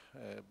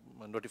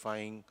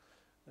notifying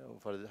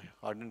for the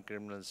hardened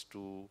criminals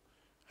to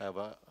have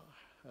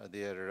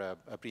their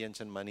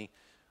apprehension money.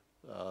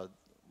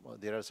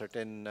 There are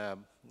certain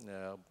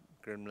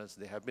criminals,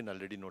 they have been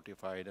already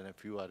notified, and a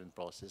few are in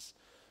process.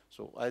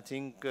 So I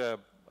think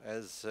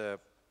as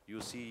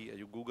you see,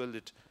 you Google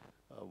it,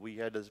 we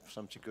had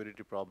some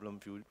security problem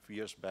few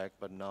years back,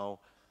 but now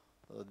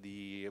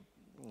the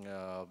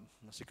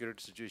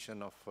security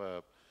situation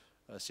of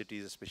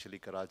cities, especially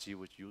Karachi,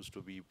 which used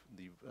to be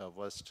the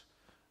worst,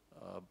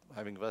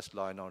 having worst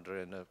law and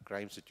order and a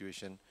crime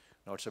situation,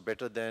 now it's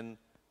better than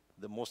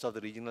most of the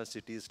regional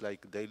cities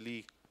like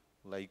Delhi,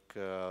 like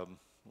Kuala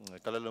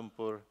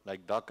Lumpur,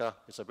 like Dhaka.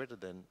 It's better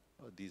than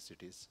these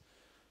cities.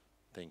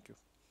 Thank you.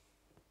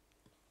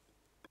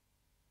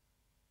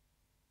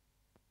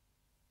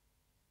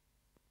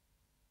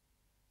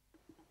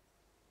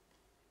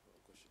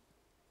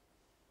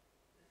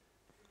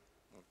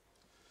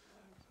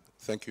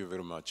 Thank you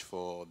very much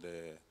for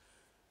the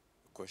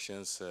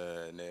questions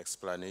and the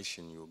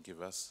explanation you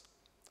give us.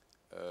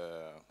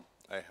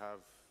 I have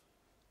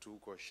two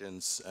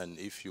questions, and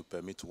if you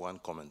permit, one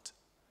comment.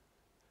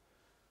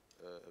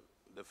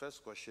 The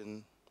first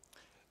question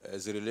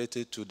is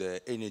related to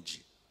the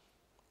energy,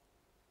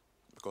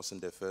 because in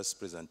the first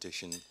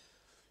presentation,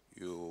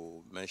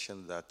 you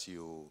mentioned that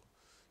you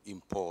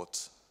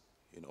import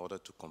in order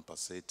to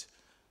compensate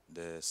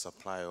the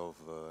supply of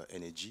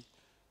energy,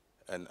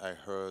 and I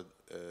heard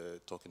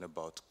talking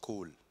about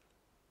coal.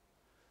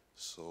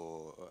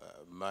 So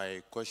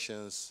my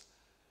questions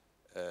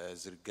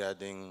is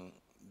regarding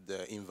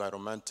the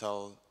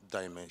environmental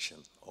dimension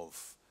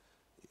of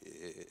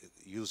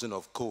using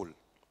of coal,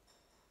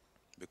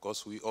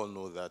 because we all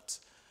know that,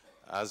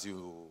 as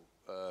you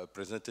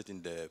presented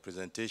in the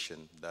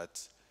presentation,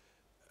 that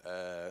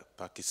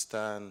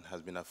Pakistan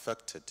has been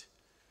affected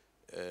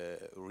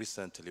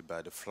recently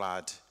by the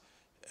flood,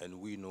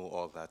 and we know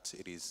all that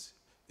it is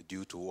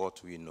due to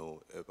what we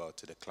know about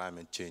the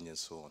climate change and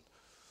so on.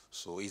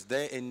 So is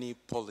there any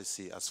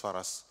policy as far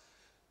as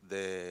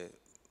the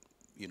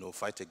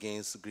fight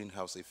against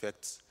greenhouse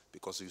effects,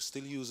 because you're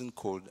still using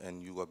coal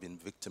and you have been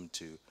victim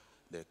to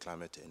the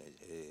climate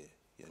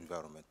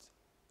environment?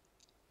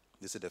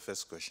 This is the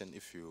first question.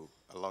 If you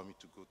allow me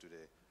to go to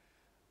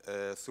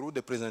the, through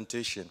the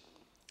presentation,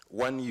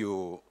 when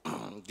you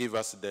give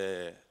us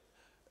the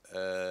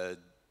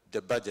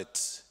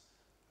budget,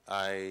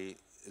 I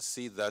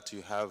see that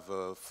you have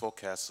a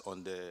focus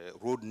on the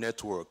road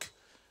network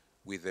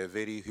with a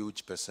very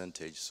huge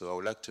percentage. So I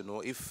would like to know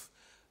if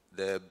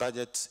the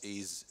budget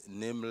is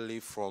namely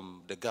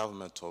from the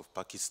government of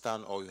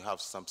Pakistan, or you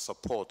have some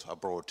support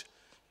abroad,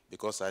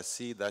 because I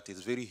see that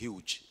it's very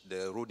huge,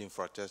 the road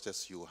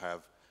infrastructures you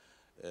have.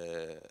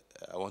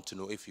 I want to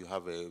know if you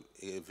have a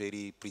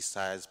very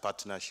precise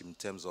partnership in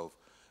terms of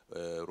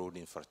road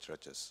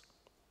infrastructures.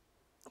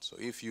 So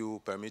if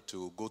you permit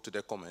to go to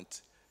the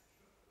comment.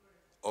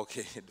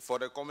 Okay, for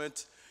the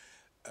comment,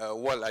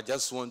 well, I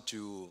just want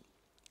to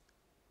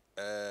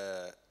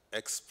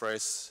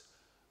express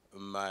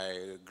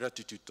my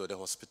gratitude to the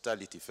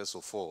hospitality, first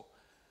of all.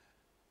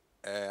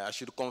 I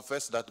should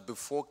confess that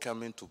before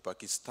coming to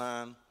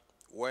Pakistan,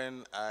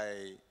 when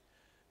I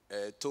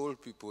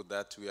told people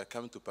that we are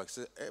coming to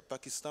Pakistan,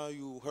 Pakistan,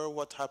 you heard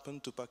what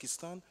happened to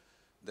Pakistan?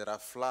 There are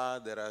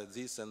floods, there are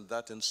this and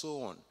that and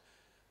so on.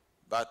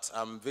 But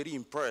I'm very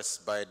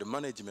impressed by the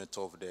management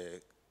of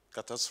the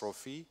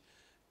catastrophe,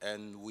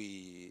 and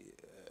we,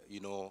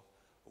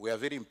 we are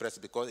very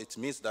impressed because it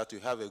means that you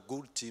have a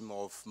good team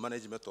of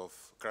management of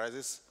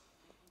crisis,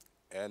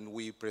 and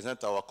we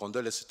present our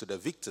condolences to the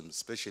victims,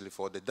 especially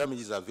for the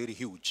damages are very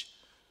huge,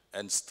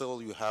 and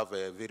still you have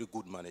a very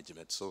good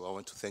management. So I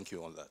want to thank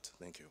you on that.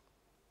 Thank you.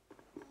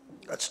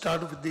 Let's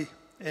start with the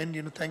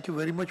end. Thank you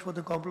very much for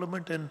the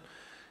compliment, and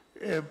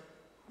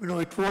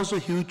it was a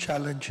huge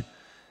challenge,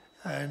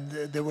 and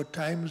there were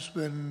times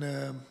when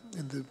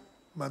in the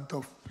month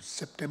of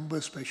September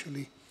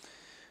especially,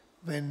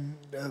 when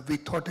we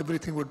thought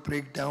everything would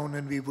break down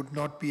and we would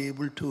not be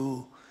able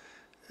to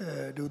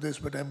do this.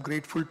 But I'm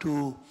grateful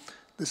to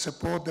the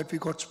support that we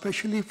got,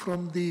 especially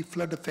from the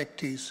flood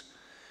affectees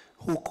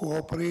who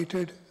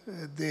cooperated.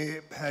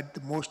 They had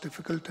the most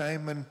difficult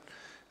time, and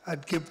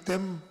I'd give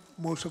them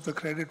most of the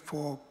credit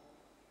for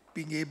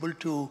being able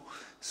to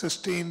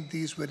sustain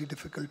these very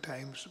difficult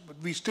times. But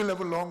we still have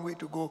a long way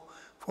to go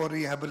for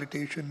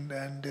rehabilitation,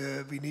 and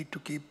we need to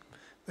keep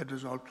that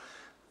resolve.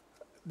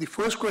 The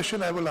first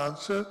question I will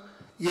answer,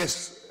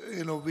 yes,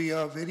 we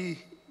are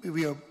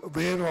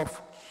aware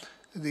of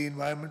the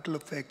environmental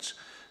effects.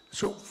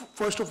 So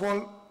first of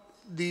all,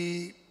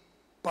 the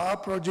power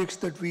projects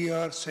that we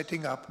are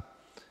setting up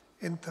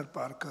in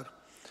Tharparkar,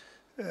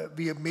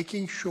 we are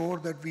making sure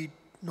that we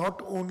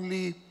not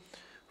only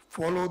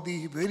follow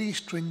the very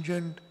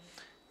stringent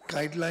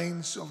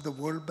guidelines of the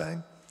World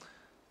Bank,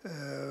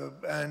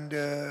 and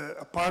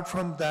apart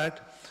from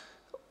that,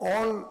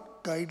 all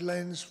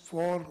guidelines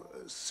for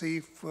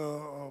safe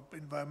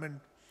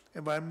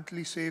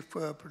environmentally safe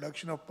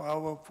production of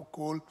power for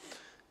coal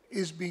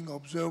is being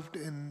observed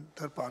in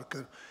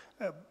Tharparkar.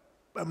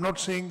 I'm not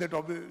saying that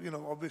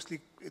obviously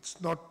it's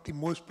not the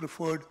most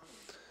preferred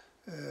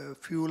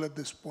fuel at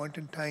this point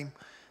in time,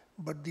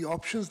 but the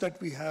options that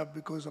we have,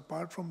 because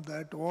apart from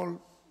that,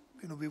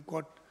 we've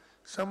got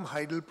some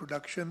hydel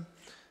production,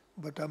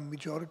 but a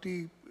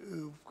majority,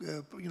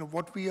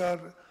 what we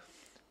are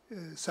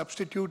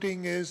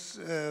substituting is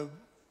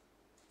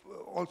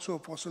also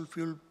fossil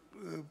fuel,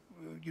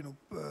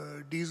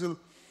 diesel,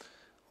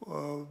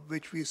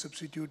 which we are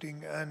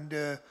substituting, and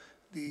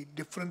the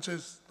difference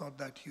is not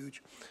that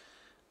huge.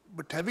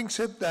 But having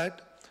said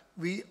that,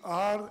 we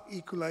are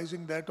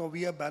equalizing that, or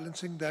we are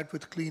balancing that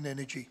with clean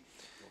energy.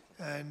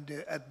 And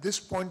at this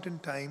point in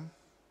time,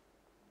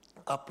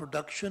 our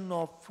production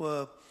of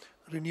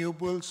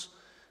renewables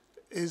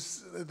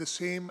is the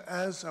same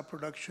as our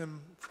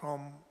production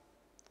from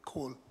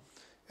coal.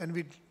 And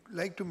we'd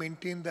like to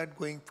maintain that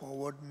going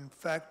forward. In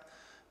fact,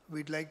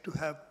 we'd like to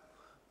have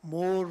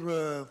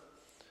more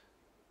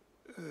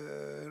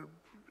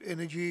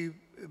energy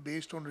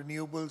based on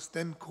renewables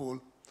than coal.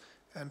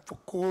 And for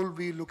coal,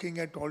 we're looking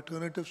at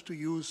alternatives to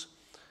use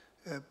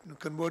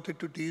convert it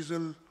to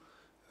diesel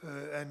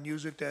and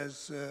use it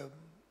as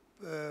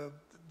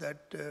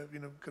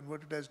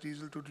convert it as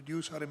diesel to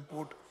reduce our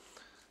import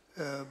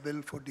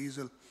bill for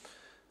diesel.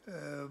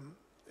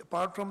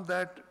 Apart from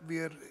that, we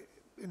are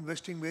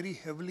investing very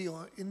heavily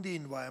in the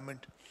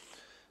environment.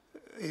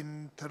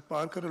 In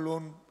Tharparkar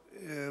alone,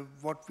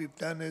 what we've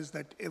done is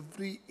that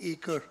every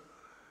acre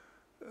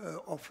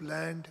of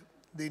land,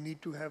 they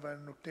need to have, I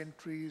don't know, 10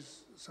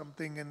 trees,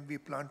 something, and we're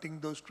planting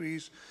those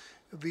trees.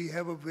 We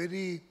have a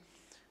very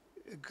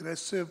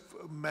aggressive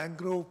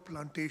mangrove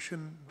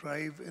plantation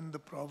drive in the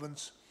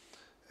province.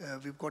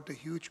 We've got a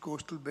huge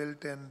coastal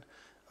belt and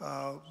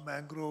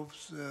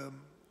mangroves,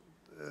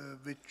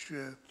 which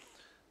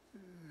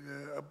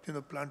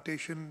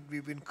plantation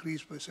we've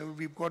increased by several.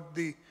 We've got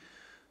the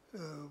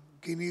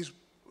Guinness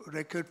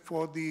record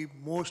for the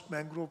most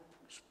mangroves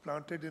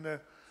planted in a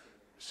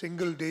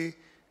single day,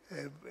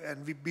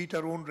 and we beat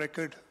our own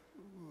record.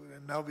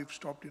 And now we've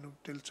stopped,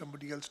 till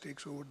somebody else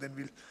takes over, then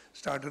we'll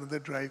start another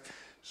drive.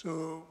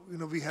 So,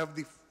 we have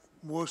the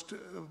most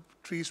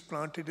trees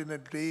planted in a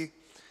day.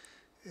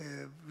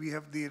 We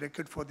have the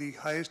record for the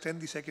highest and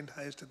the second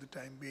highest at the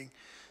time being.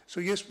 So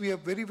yes, we are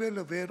very well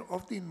aware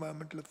of the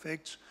environmental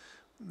effects,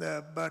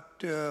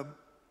 but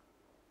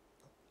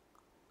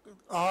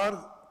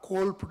our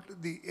coal,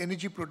 the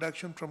energy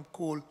production from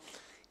coal,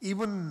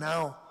 even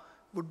now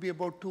would be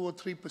about 2 or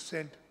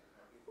 3%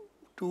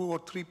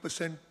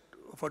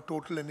 of our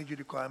total energy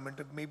requirement,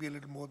 and maybe a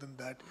little more than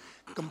that,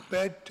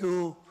 compared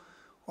to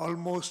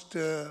almost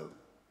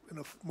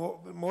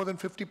more than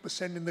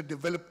 50% in the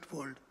developed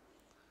world.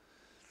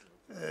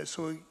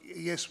 So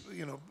yes,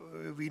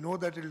 we know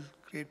that it will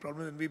create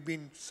problems, and we've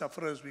been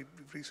sufferers. We've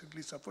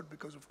recently suffered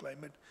because of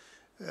climate,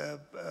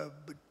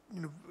 but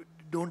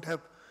don't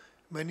have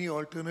many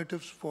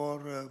alternatives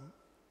for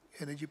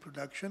energy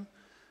production.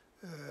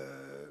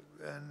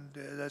 And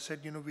as I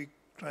said, we're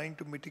trying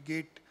to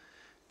mitigate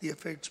the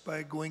effects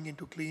by going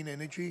into clean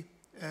energy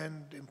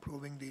and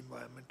improving the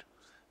environment.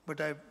 But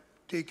I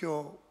take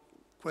your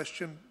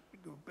question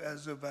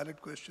as a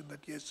valid question that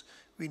yes,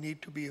 we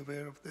need to be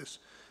aware of this.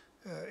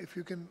 If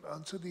you can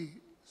answer the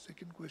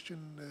second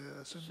question,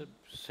 Hassan. So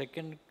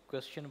second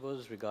question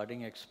was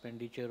regarding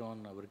expenditure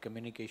on our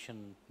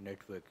communication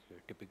network,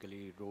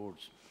 typically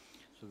roads.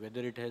 So whether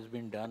it has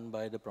been done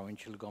by the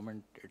provincial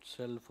government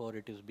itself or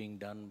it is being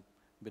done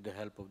with the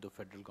help of the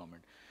federal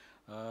government.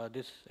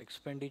 This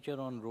expenditure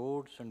on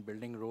roads and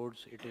building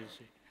roads,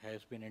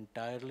 has been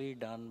entirely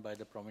done by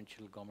the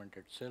provincial government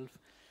itself.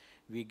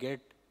 We get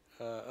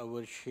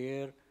our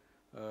share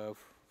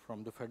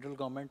from the federal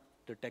government.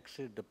 The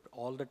taxes,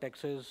 all the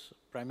taxes,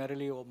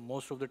 primarily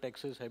most of the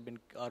taxes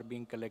are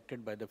being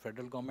collected by the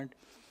federal government,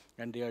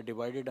 and they are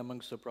divided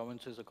amongst the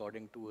provinces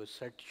according to a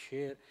set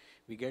share.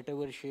 We get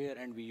our share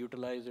and we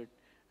utilize it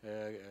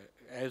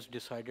as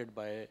decided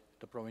by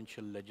the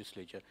provincial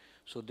legislature.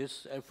 So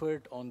this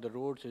effort on the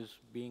roads is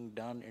being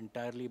done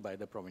entirely by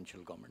the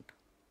provincial government.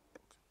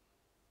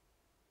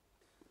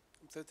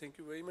 Sir, thank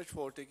you very much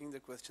for taking the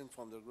question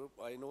from the group.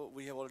 I know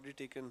we have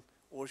already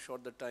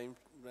overshot the time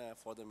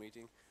for the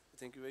meeting.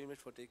 Thank you very much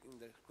for taking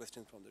the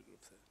question from the group,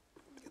 sir.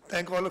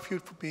 Thank all of you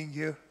for being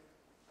here.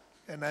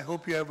 And I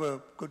hope you have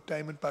a good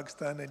time in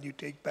Pakistan and you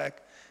take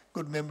back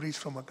good memories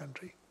from our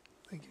country.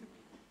 Thank you.